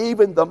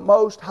 even the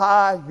Most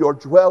High, your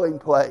dwelling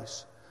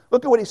place.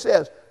 Look at what he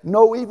says.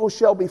 No evil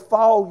shall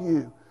befall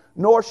you,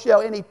 nor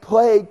shall any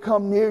plague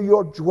come near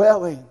your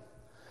dwelling.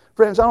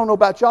 Friends, I don't know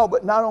about y'all,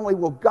 but not only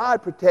will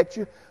God protect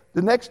you,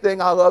 the next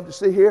thing I love to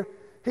see here,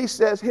 he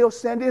says He'll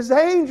send His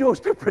angels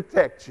to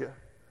protect you.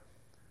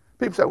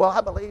 People say, well,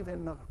 I believe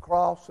in the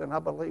cross and I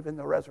believe in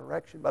the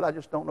resurrection, but I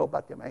just don't know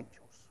about them angels.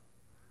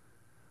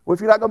 Well, if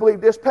you're not going to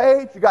believe this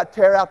page, you got to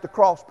tear out the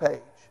cross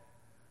page.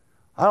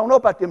 I don't know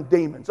about them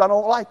demons. I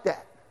don't like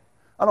that.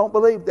 I don't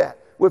believe that.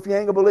 Well, if you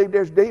ain't going to believe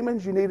there's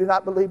demons, you need to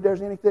not believe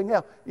there's anything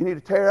else. You need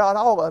to tear out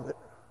all of it.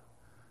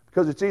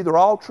 Because it's either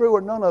all true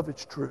or none of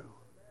it's true.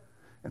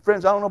 And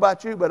friends, I don't know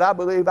about you, but I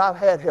believe I've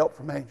had help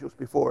from angels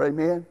before.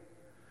 Amen?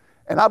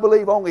 And I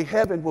believe only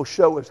heaven will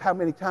show us how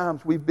many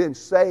times we've been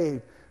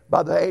saved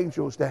by the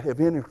angels that have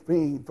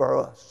intervened for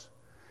us.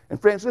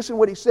 And friends, listen to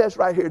what he says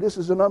right here. This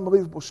is an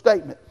unbelievable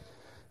statement.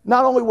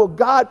 Not only will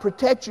God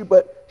protect you,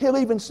 but he'll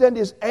even send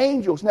his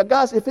angels. Now,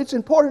 guys, if it's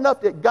important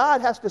enough that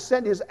God has to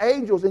send his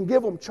angels and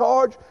give them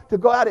charge to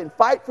go out and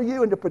fight for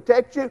you and to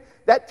protect you,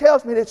 that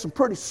tells me there's some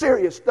pretty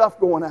serious stuff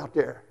going out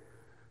there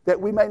that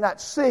we may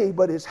not see,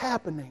 but is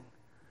happening.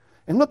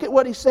 And look at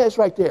what he says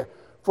right there.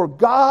 For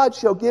God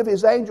shall give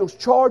his angels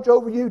charge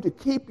over you to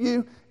keep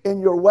you in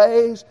your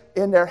ways.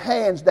 In their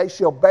hands they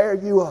shall bear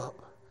you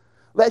up,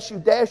 lest you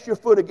dash your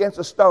foot against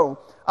a stone.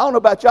 I don't know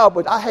about y'all,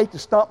 but I hate to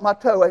stump my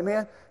toe,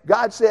 amen?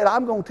 God said,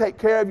 I'm going to take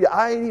care of you.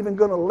 I ain't even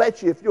going to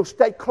let you. If you'll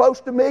stay close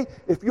to me,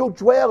 if you'll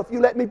dwell, if you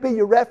let me be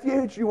your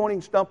refuge, you won't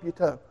even stump your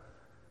toe.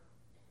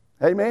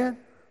 Amen?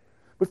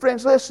 But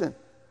friends, listen.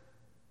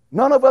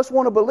 None of us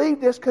want to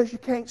believe this because you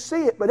can't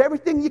see it. But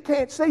everything you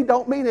can't see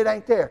don't mean it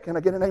ain't there. Can I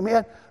get an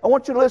amen? I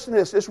want you to listen to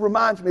this. This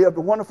reminds me of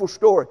the wonderful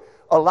story.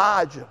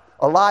 Elijah,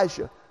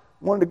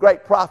 one of the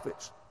great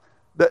prophets.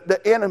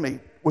 The enemy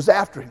was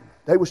after him.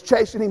 They was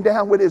chasing him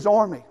down with his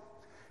army.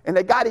 And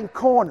they got him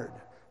cornered.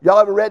 Y'all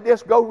ever read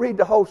this? Go read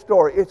the whole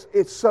story.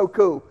 It's so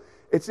cool.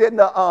 It's in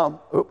the,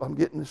 I'm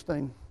getting this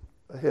thing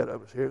ahead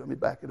of us here. Let me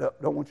back it up.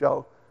 Don't want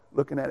y'all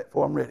looking at it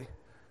before I'm ready.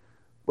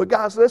 But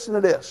guys, listen to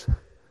this.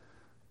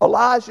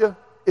 Elijah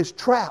is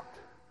trapped,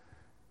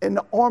 and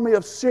the army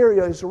of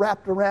Syria is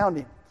wrapped around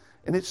him.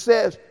 And it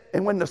says,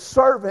 and when the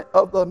servant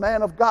of the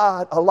man of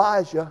God,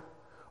 Elijah,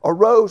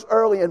 arose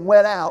early and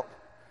went out,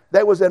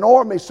 there was an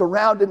army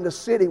surrounding the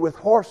city with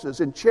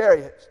horses and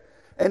chariots.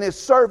 And his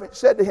servant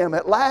said to him,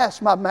 at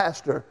last, my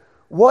master,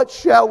 what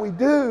shall we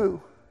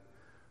do?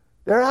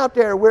 They're out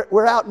there.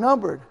 We're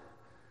outnumbered.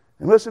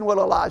 And listen to what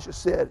Elijah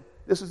said.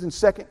 This is in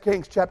 2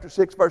 Kings chapter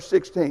 6, verse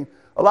 16.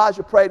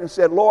 Elijah prayed and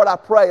said, Lord, I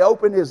pray,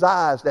 open his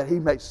eyes that he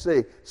may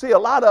see. See, a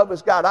lot of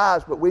us got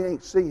eyes, but we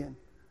ain't seeing.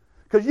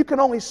 Because you can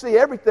only see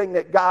everything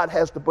that God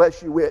has to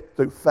bless you with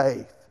through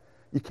faith.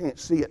 You can't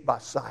see it by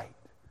sight.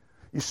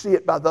 You see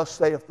it by thus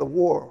saith the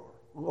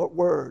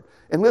word.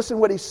 And listen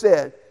what he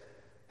said.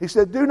 He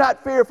said, do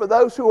not fear, for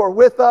those who are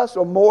with us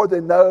are more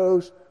than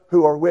those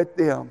who are with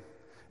them.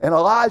 And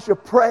Elijah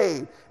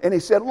prayed, and he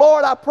said,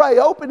 Lord, I pray,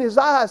 open his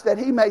eyes that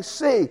he may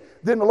see.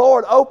 Then the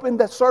Lord opened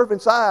the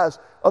servant's eyes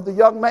of the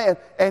young man,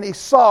 and he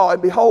saw,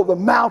 and behold, the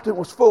mountain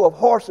was full of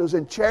horses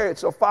and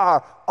chariots of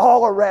fire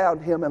all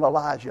around him and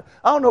Elijah.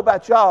 I don't know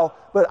about y'all,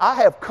 but I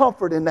have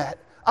comfort in that.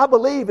 I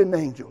believe in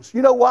angels.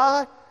 You know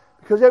why?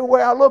 Because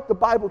everywhere I look, the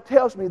Bible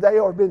tells me they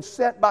are been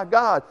sent by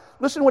God.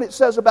 Listen to what it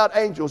says about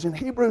angels in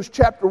Hebrews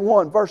chapter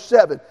 1, verse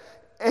 7.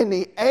 And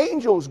the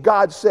angels,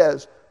 God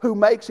says, who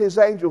makes his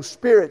angels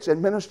spirits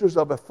and ministers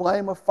of a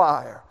flame of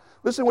fire.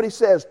 Listen to what he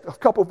says a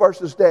couple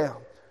verses down.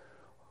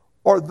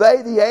 Are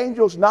they, the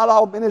angels, not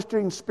all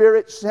ministering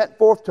spirits sent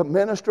forth to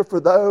minister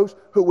for those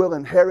who will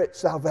inherit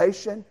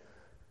salvation?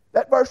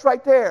 That verse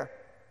right there,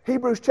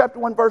 Hebrews chapter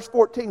 1, verse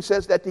 14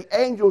 says that the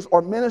angels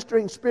are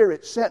ministering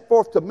spirits sent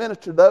forth to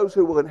minister to those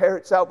who will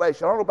inherit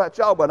salvation. I don't know about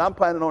y'all, but I'm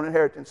planning on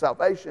inheriting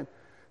salvation.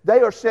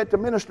 They are sent to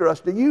minister us.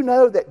 Do you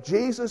know that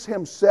Jesus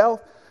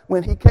himself,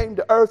 when he came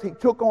to earth, he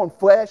took on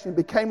flesh and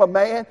became a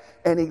man,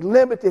 and he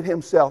limited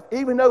himself.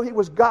 Even though he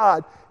was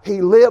God,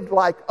 he lived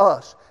like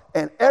us.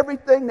 And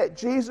everything that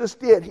Jesus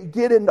did, he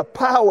did in the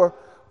power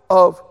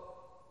of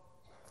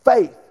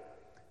faith.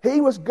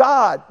 He was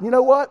God. You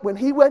know what? When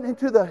he went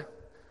into the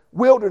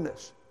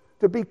wilderness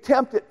to be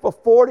tempted for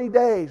 40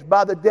 days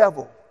by the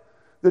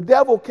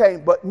devil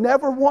came, but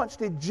never once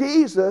did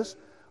Jesus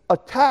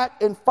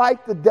attack and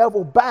fight the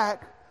devil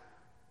back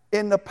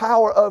in the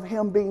power of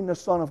him being the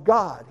Son of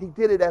God. He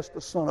did it as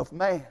the Son of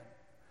Man.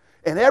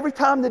 And every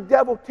time the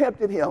devil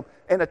tempted him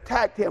and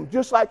attacked him,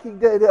 just like he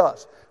did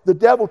us, the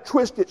devil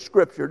twisted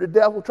Scripture. The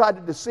devil tried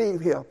to deceive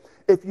him.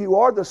 If you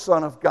are the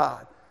Son of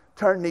God,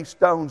 turn these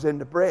stones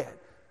into bread.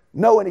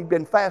 Knowing he'd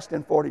been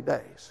fasting 40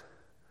 days.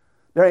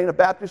 There ain't a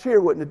Baptist here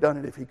who wouldn't have done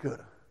it if he could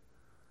have.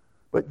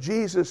 But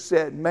Jesus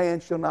said,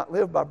 man shall not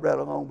live by bread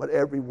alone, but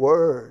every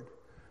word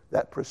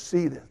that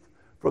proceedeth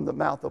from the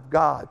mouth of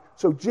God.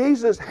 So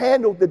Jesus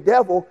handled the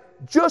devil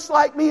just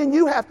like me and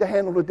you have to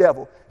handle the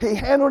devil. He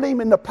handled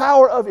him in the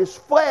power of his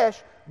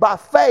flesh by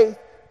faith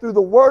through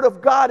the Word of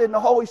God and the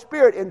Holy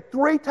Spirit. And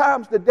 3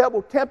 times the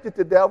devil tempted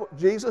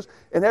Jesus,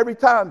 and every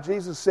time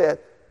Jesus said,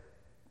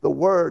 the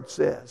Word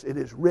says, it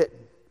is written.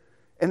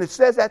 And it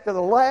says after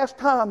the last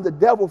time the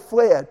devil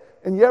fled.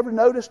 And you ever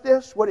notice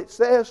this? What it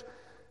says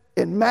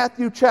in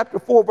Matthew chapter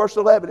 4, verse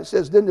 11. It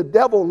says, then the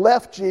devil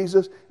left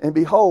Jesus, and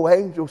behold,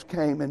 angels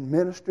came and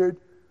ministered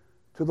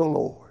to the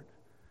Lord.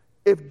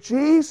 If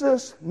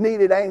Jesus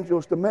needed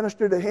angels to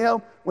minister to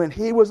him when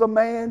he was a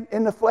man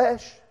in the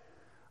flesh,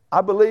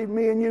 I believe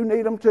me and you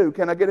need them too.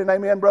 Can I get an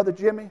amen, Brother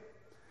Jimmy?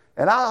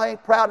 And I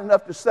ain't proud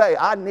enough to say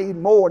I need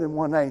more than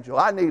one angel.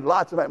 I need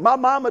lots of angels. My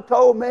mama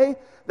told me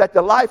that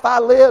the life I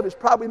live has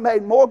probably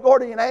made more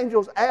guardian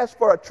angels ask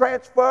for a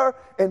transfer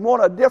and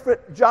want a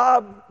different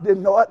job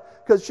than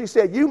what. Because she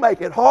said, you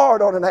make it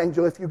hard on an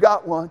angel if you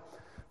got one.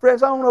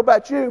 Friends, I don't know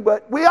about you,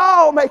 but we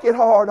all make it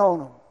hard on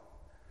them.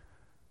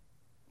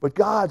 But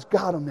God's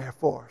got them there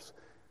for us.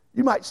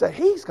 You might say,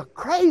 he's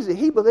crazy.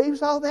 He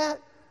believes all that.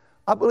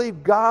 I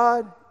believe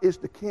God is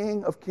the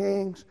King of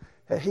kings,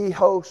 that he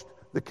hosts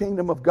the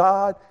kingdom of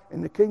God,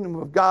 and the kingdom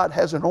of God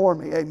has an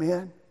army,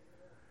 amen?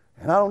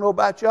 And I don't know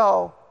about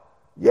y'all.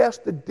 Yes,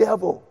 the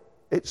devil,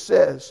 it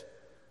says,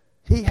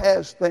 he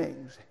has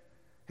things.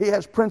 He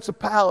has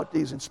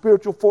principalities and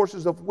spiritual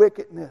forces of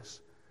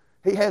wickedness.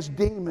 He has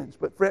demons.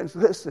 But friends,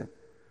 listen,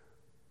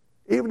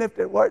 even if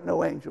there weren't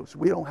no angels,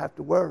 we don't have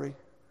to worry.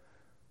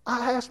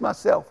 I ask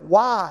myself,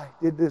 why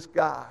did this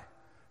guy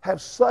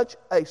have such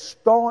a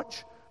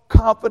staunch,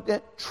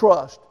 confident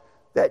trust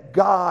that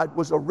God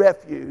was a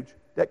refuge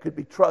that could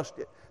be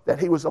trusted, that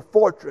he was a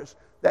fortress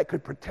that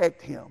could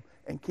protect him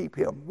and keep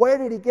him? Where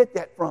did he get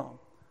that from?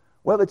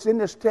 Well, it's in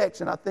this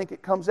text, and I think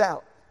it comes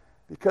out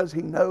because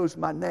he knows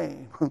my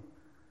name.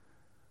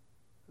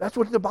 That's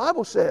what the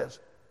Bible says.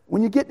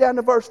 When you get down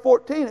to verse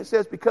 14, it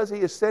says, because he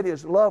has set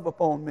his love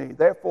upon me,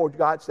 therefore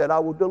God said, I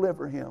will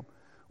deliver him.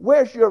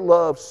 Where's your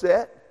love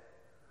set?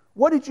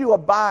 What did you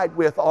abide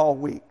with all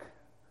week?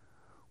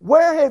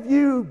 Where have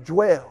you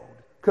dwelled?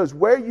 Because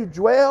where you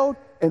dwelled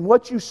and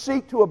what you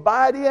seek to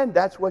abide in,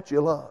 that's what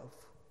you love.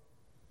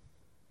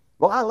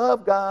 Well, I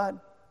love God.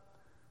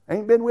 I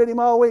ain't been with him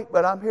all week,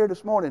 but I'm here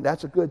this morning.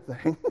 That's a good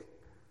thing.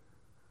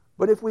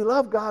 But if we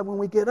love God, when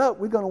we get up,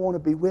 we're going to want to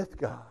be with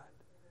God.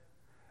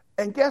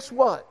 And guess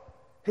what?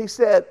 He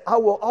said, I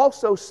will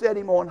also set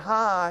him on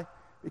high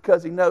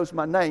because he knows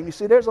my name. You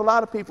see, there's a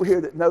lot of people here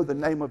that know the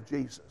name of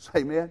Jesus.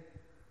 Amen?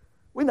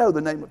 We know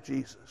the name of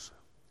Jesus.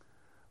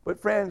 But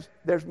friends,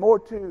 there's more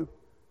to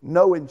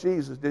knowing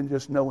Jesus than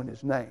just knowing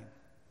his name.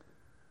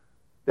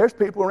 There's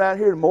people around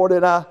here, more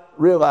than I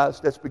realize,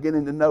 that's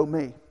beginning to know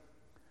me.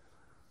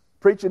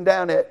 Preaching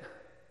down at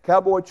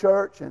Cowboy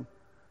Church and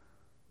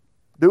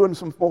doing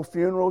some more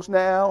funerals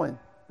now, and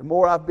the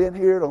more I've been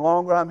here, the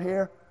longer I'm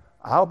here,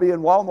 I'll be in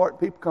Walmart and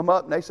people come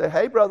up and they say,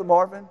 hey, Brother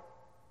Marvin.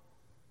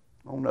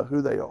 I don't know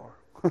who they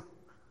are.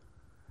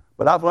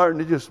 But I've learned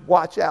to just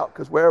watch out,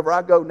 because wherever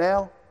I go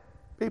now,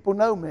 people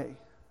know me.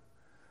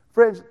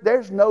 Friends,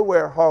 there's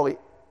nowhere, hardly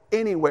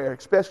anywhere,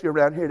 especially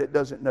around here, that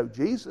doesn't know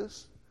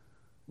Jesus,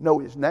 know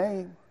his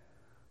name.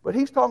 But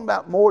he's talking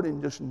about more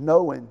than just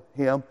knowing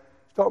him.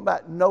 He's talking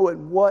about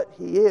knowing what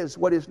he is,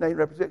 what his name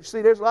represents.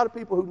 See, there's a lot of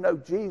people who know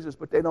Jesus,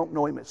 but they don't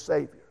know him as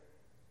Savior.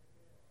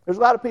 There's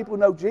a lot of people who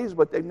know Jesus,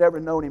 but they've never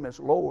known him as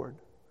Lord.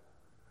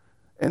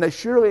 And they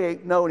surely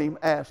ain't known him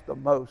as the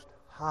Most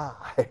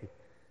High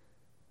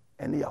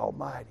and the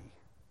Almighty.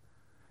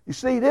 You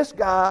see, this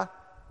guy,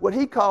 what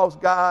he calls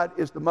God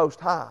is the Most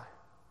High.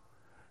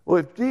 Well,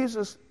 if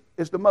Jesus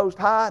is the Most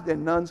High,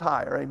 then none's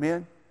higher,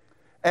 amen?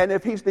 And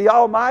if he's the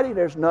Almighty,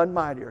 there's none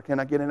mightier. Can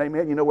I get an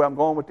amen? You know where I'm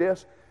going with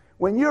this?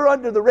 When you're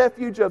under the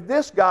refuge of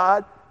this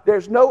God,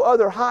 there's no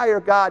other higher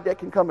God that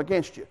can come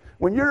against you.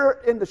 When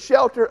you're in the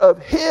shelter of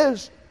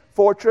his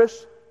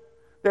fortress,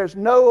 there's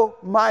no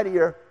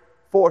mightier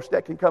force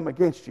that can come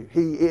against you.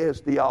 He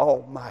is the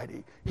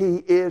Almighty. He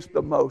is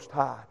the Most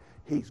High.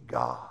 He's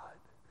God.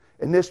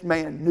 And this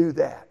man knew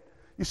that.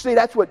 You see,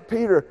 that's what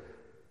Peter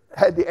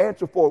had the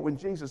answer for when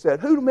Jesus said,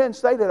 who do men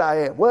say that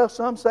I am? Well,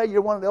 some say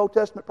you're one of the Old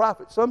Testament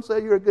prophets. Some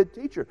say you're a good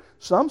teacher.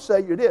 Some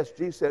say you're this.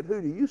 Jesus said,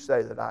 who do you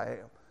say that I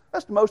am?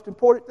 That's the most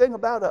important thing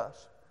about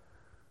us.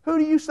 Who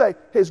do you say?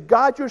 Is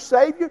God your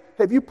Savior?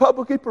 Have you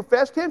publicly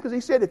professed him? Because he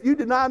said, if you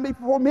deny me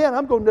before men,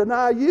 I'm going to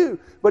deny you.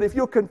 But if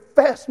you'll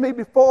confess me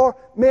before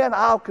men,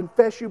 I'll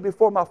confess you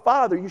before my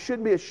Father. You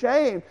shouldn't be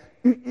ashamed.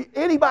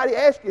 Anybody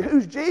ask you,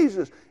 who's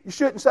Jesus? You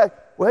shouldn't say,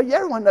 well,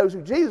 everyone knows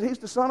who Jesus is. He's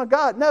the Son of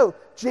God. No,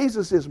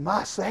 Jesus is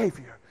my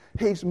Savior.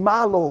 He's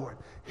my Lord.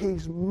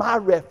 He's my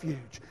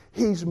refuge.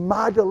 He's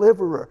my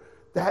deliverer.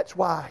 That's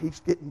why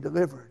he's getting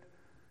delivered.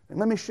 And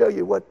let me show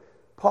you what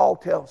Paul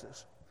tells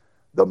us.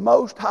 The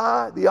Most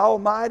High, the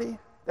Almighty,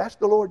 that's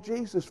the Lord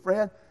Jesus,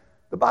 friend.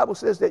 The Bible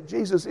says that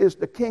Jesus is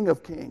the King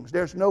of kings.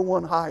 There's no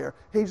one higher.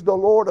 He's the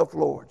Lord of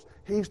lords.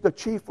 He's the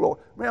chief Lord.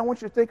 Man, I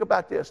want you to think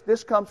about this.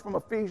 This comes from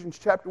Ephesians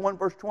chapter 1,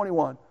 verse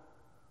 21.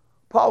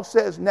 Paul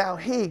says, now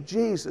he,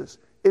 Jesus,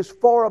 is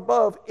far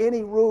above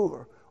any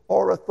ruler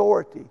or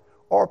authority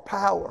or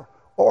power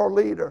or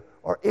leader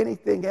or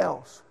anything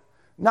else.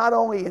 Not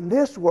only in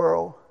this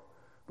world,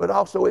 but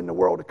also in the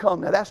world to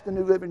come. Now, that's the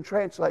New Living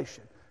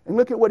Translation. And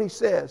look at what he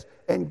says.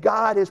 And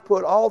God has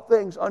put all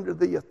things under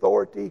the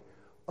authority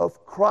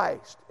of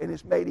Christ and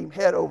has made him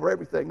head over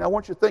everything. Now, I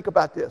want you to think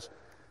about this.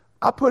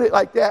 I put it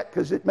like that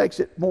because it makes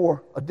it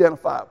more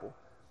identifiable.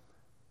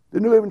 The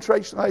New Living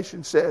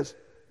Translation says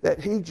that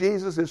he,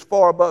 Jesus, is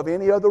far above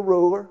any other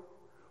ruler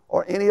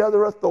or any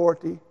other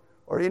authority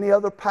or any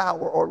other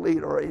power or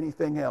leader or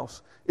anything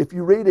else. If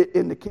you read it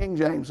in the King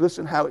James,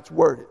 listen how it's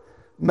worded.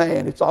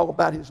 man. It's all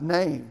about his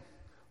name.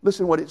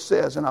 Listen what it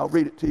says, and I'll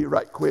read it to you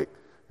right quick,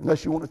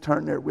 unless you want to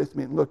turn there with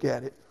me and look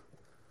at it.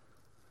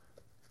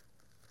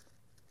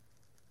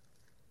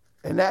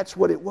 And that's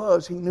what it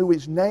was. He knew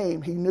his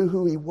name. He knew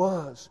who he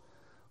was.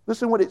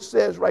 Listen what it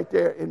says right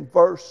there in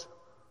verse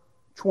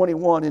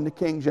 21 in the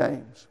King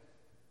James.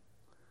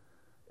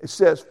 It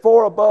says,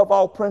 for above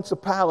all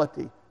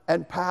principality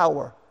and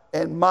power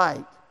and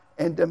might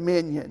and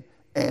dominion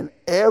and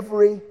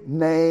every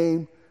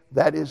name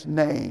that is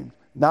named,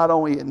 not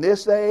only in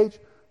this age,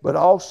 but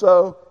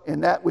also in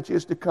that which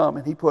is to come.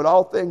 And he put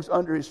all things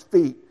under his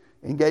feet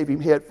and gave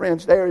him head.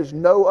 Friends, there is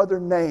no other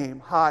name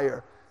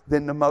higher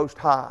than the Most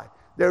High.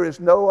 There is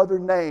no other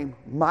name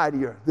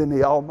mightier than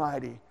the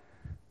Almighty.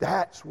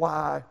 That's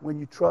why when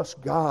you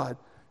trust God,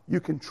 you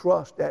can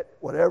trust that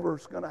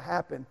whatever's going to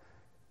happen,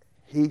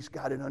 He's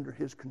got it under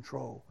His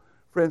control.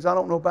 Friends, I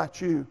don't know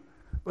about you,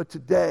 but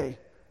today,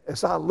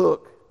 as I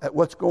look at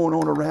what's going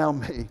on around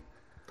me,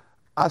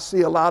 I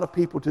see a lot of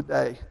people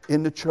today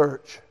in the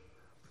church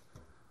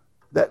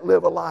that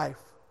live a life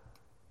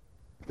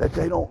that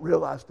they don't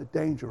realize the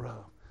danger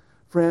of.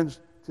 Friends,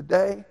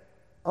 today,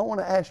 I want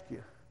to ask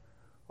you,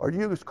 are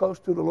you as close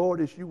to the Lord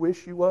as you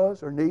wish you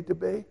was or need to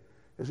be?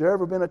 Has there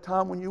ever been a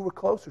time when you were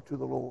closer to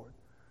the Lord?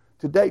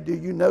 Today, do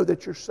you know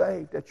that you're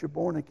saved, that you're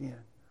born again?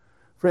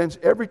 Friends,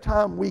 every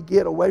time we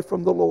get away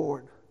from the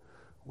Lord,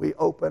 we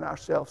open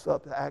ourselves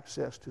up to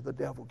access to the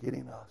devil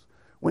getting us.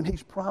 When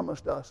He's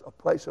promised us a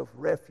place of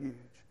refuge,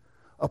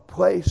 a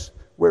place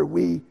where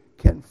we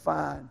can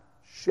find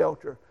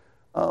shelter.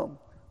 I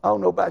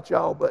don't know about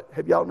y'all, but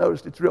have y'all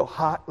noticed it's real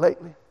hot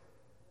lately?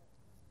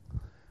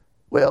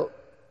 Well,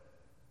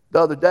 the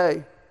other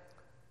day,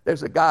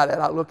 there's a guy that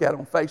I look at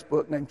on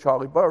Facebook named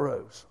Charlie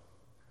Burrows.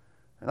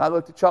 And I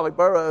looked at Charlie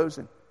Burrows,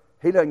 and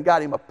he done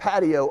got him a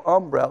patio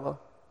umbrella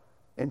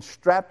and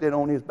strapped it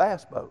on his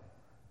bass boat.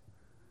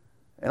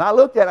 And I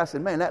looked at it, I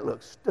said, man, that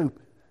looks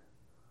stupid.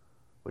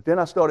 But then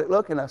I started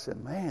looking, I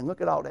said, man,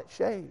 look at all that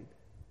shade.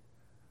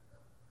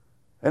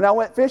 And I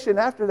went fishing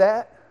after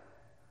that,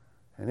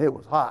 and it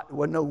was hot. There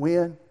wasn't no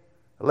wind.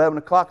 11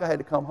 o'clock, I had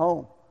to come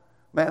home.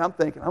 Man, I'm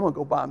thinking, I'm going to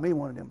go buy me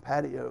one of them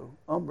patio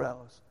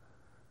umbrellas.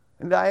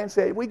 And Diane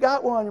said, we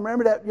got one.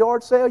 Remember that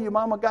yard sale? Your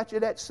mama got you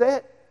that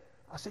set?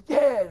 I said,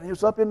 yeah. And it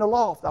was up in the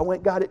loft. I went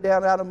and got it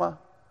down out of my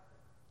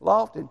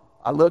loft, and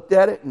I looked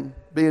at it, and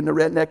being the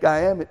redneck I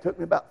am, it took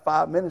me about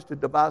 5 minutes to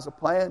devise a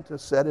plan to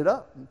set it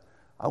up. And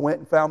I went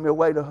and found me a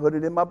way to hood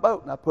it in my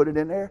boat, and I put it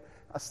in there.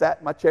 I sat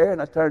in my chair,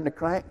 and I turned the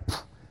crank.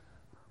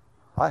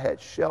 I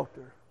had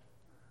shelter.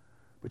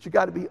 But you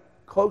got to be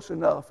close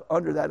enough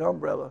under that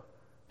umbrella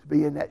to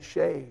be in that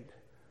shade.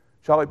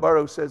 Charlie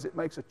Burrows says it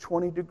makes a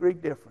 20-degree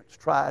difference.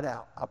 Try it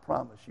out. I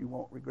promise you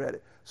won't regret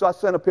it. So I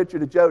sent a picture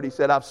to Jody.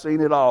 Said, I've seen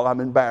it all.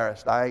 I'm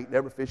embarrassed. I ain't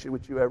never fishing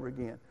with you ever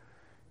again.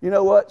 You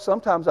know what?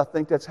 Sometimes I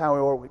think that's how we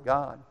are with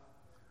God.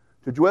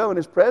 To dwell in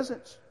His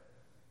presence,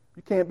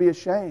 you can't be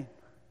ashamed.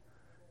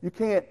 You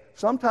can't.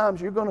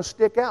 Sometimes you're going to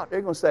stick out.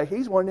 They're going to say,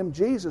 he's one of them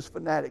Jesus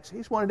fanatics.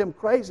 He's one of them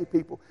crazy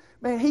people.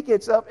 Man, he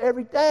gets up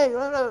every day.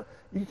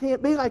 You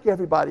can't be like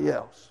everybody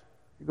else.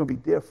 You're going to be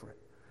different.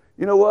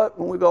 You know what?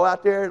 When we go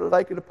out there to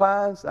Lake of the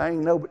Pines, I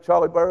ain't know but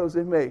Charlie Burrows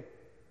and me.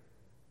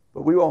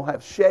 But we won't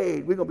have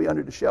shade. We're going to be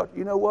under the shelter.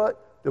 You know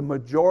what? The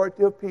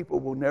majority of people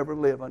will never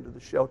live under the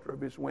shelter of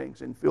His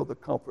wings and feel the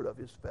comfort of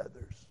His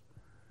feathers.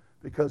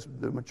 Because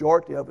the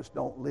majority of us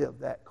don't live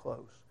that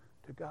close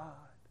to God.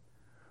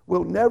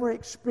 We'll never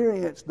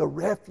experience the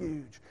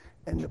refuge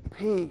and the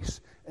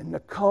peace and the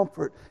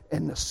comfort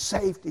and the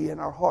safety in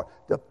our heart,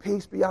 the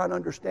peace beyond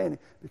understanding.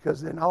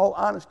 Because in all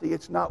honesty,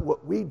 it's not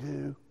what we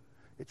do,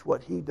 it's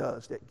what He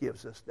does that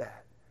gives us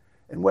that.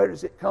 And where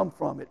does it come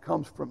from? It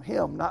comes from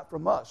Him, not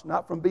from us,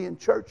 not from being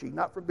churchy,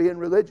 not from being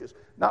religious,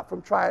 not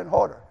from trying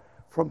harder,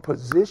 from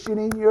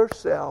positioning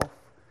yourself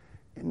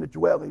in the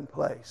dwelling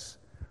place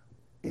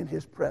in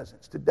His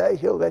presence. Today,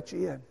 He'll let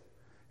you in.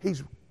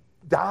 He's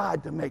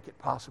died to make it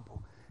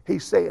possible.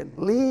 He's saying,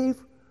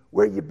 leave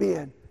where you've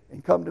been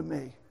and come to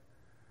me.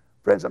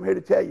 Friends, I'm here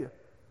to tell you,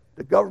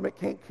 the government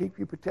can't keep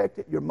you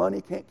protected. Your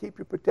money can't keep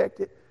you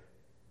protected.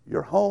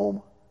 Your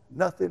home,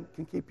 nothing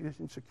can keep you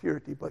in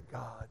security but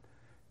God.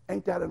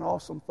 Ain't that an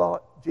awesome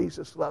thought?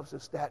 Jesus loves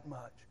us that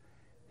much.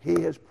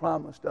 He has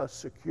promised us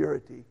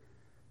security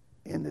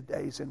in the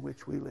days in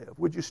which we live.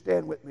 Would you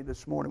stand with me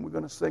this morning? We're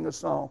going to sing a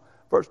song.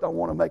 First, I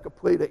want to make a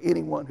plea to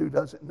anyone who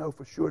doesn't know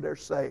for sure they're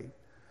saved.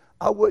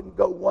 I wouldn't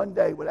go one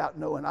day without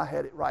knowing I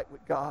had it right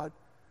with God.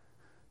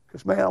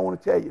 Because, man, I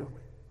want to tell you,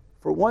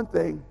 for one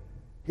thing,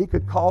 He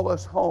could call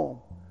us home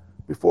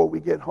before we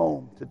get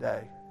home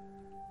today.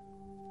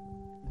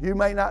 You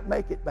may not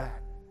make it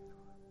back.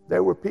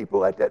 There were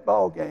people at that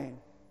ball game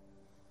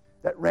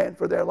that ran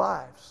for their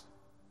lives.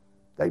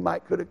 They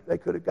could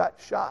have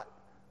got shot.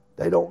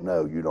 They don't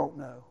know. You don't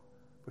know.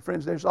 But,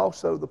 friends, there's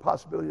also the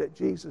possibility that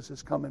Jesus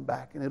is coming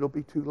back, and it'll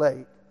be too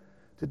late.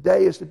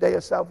 Today is the day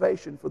of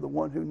salvation for the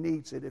one who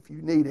needs it. If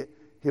you need it,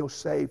 He'll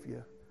save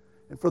you.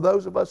 And for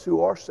those of us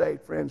who are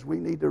saved, friends, we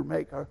need to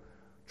make our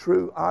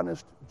true,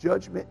 honest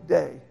judgment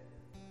day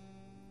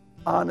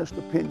honest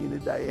opinion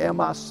today.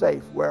 Am I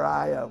safe where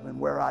I am and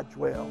where I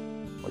dwell?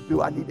 Or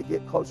do I need to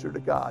get closer to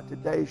God?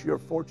 Today's your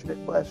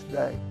fortunate, blessed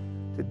day.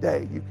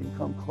 Today you can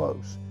come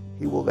close.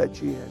 He will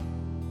let you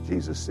in.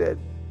 Jesus said,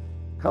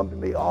 come to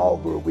me all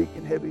who are weak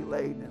and heavy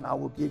laden, and I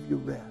will give you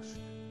rest.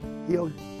 He'll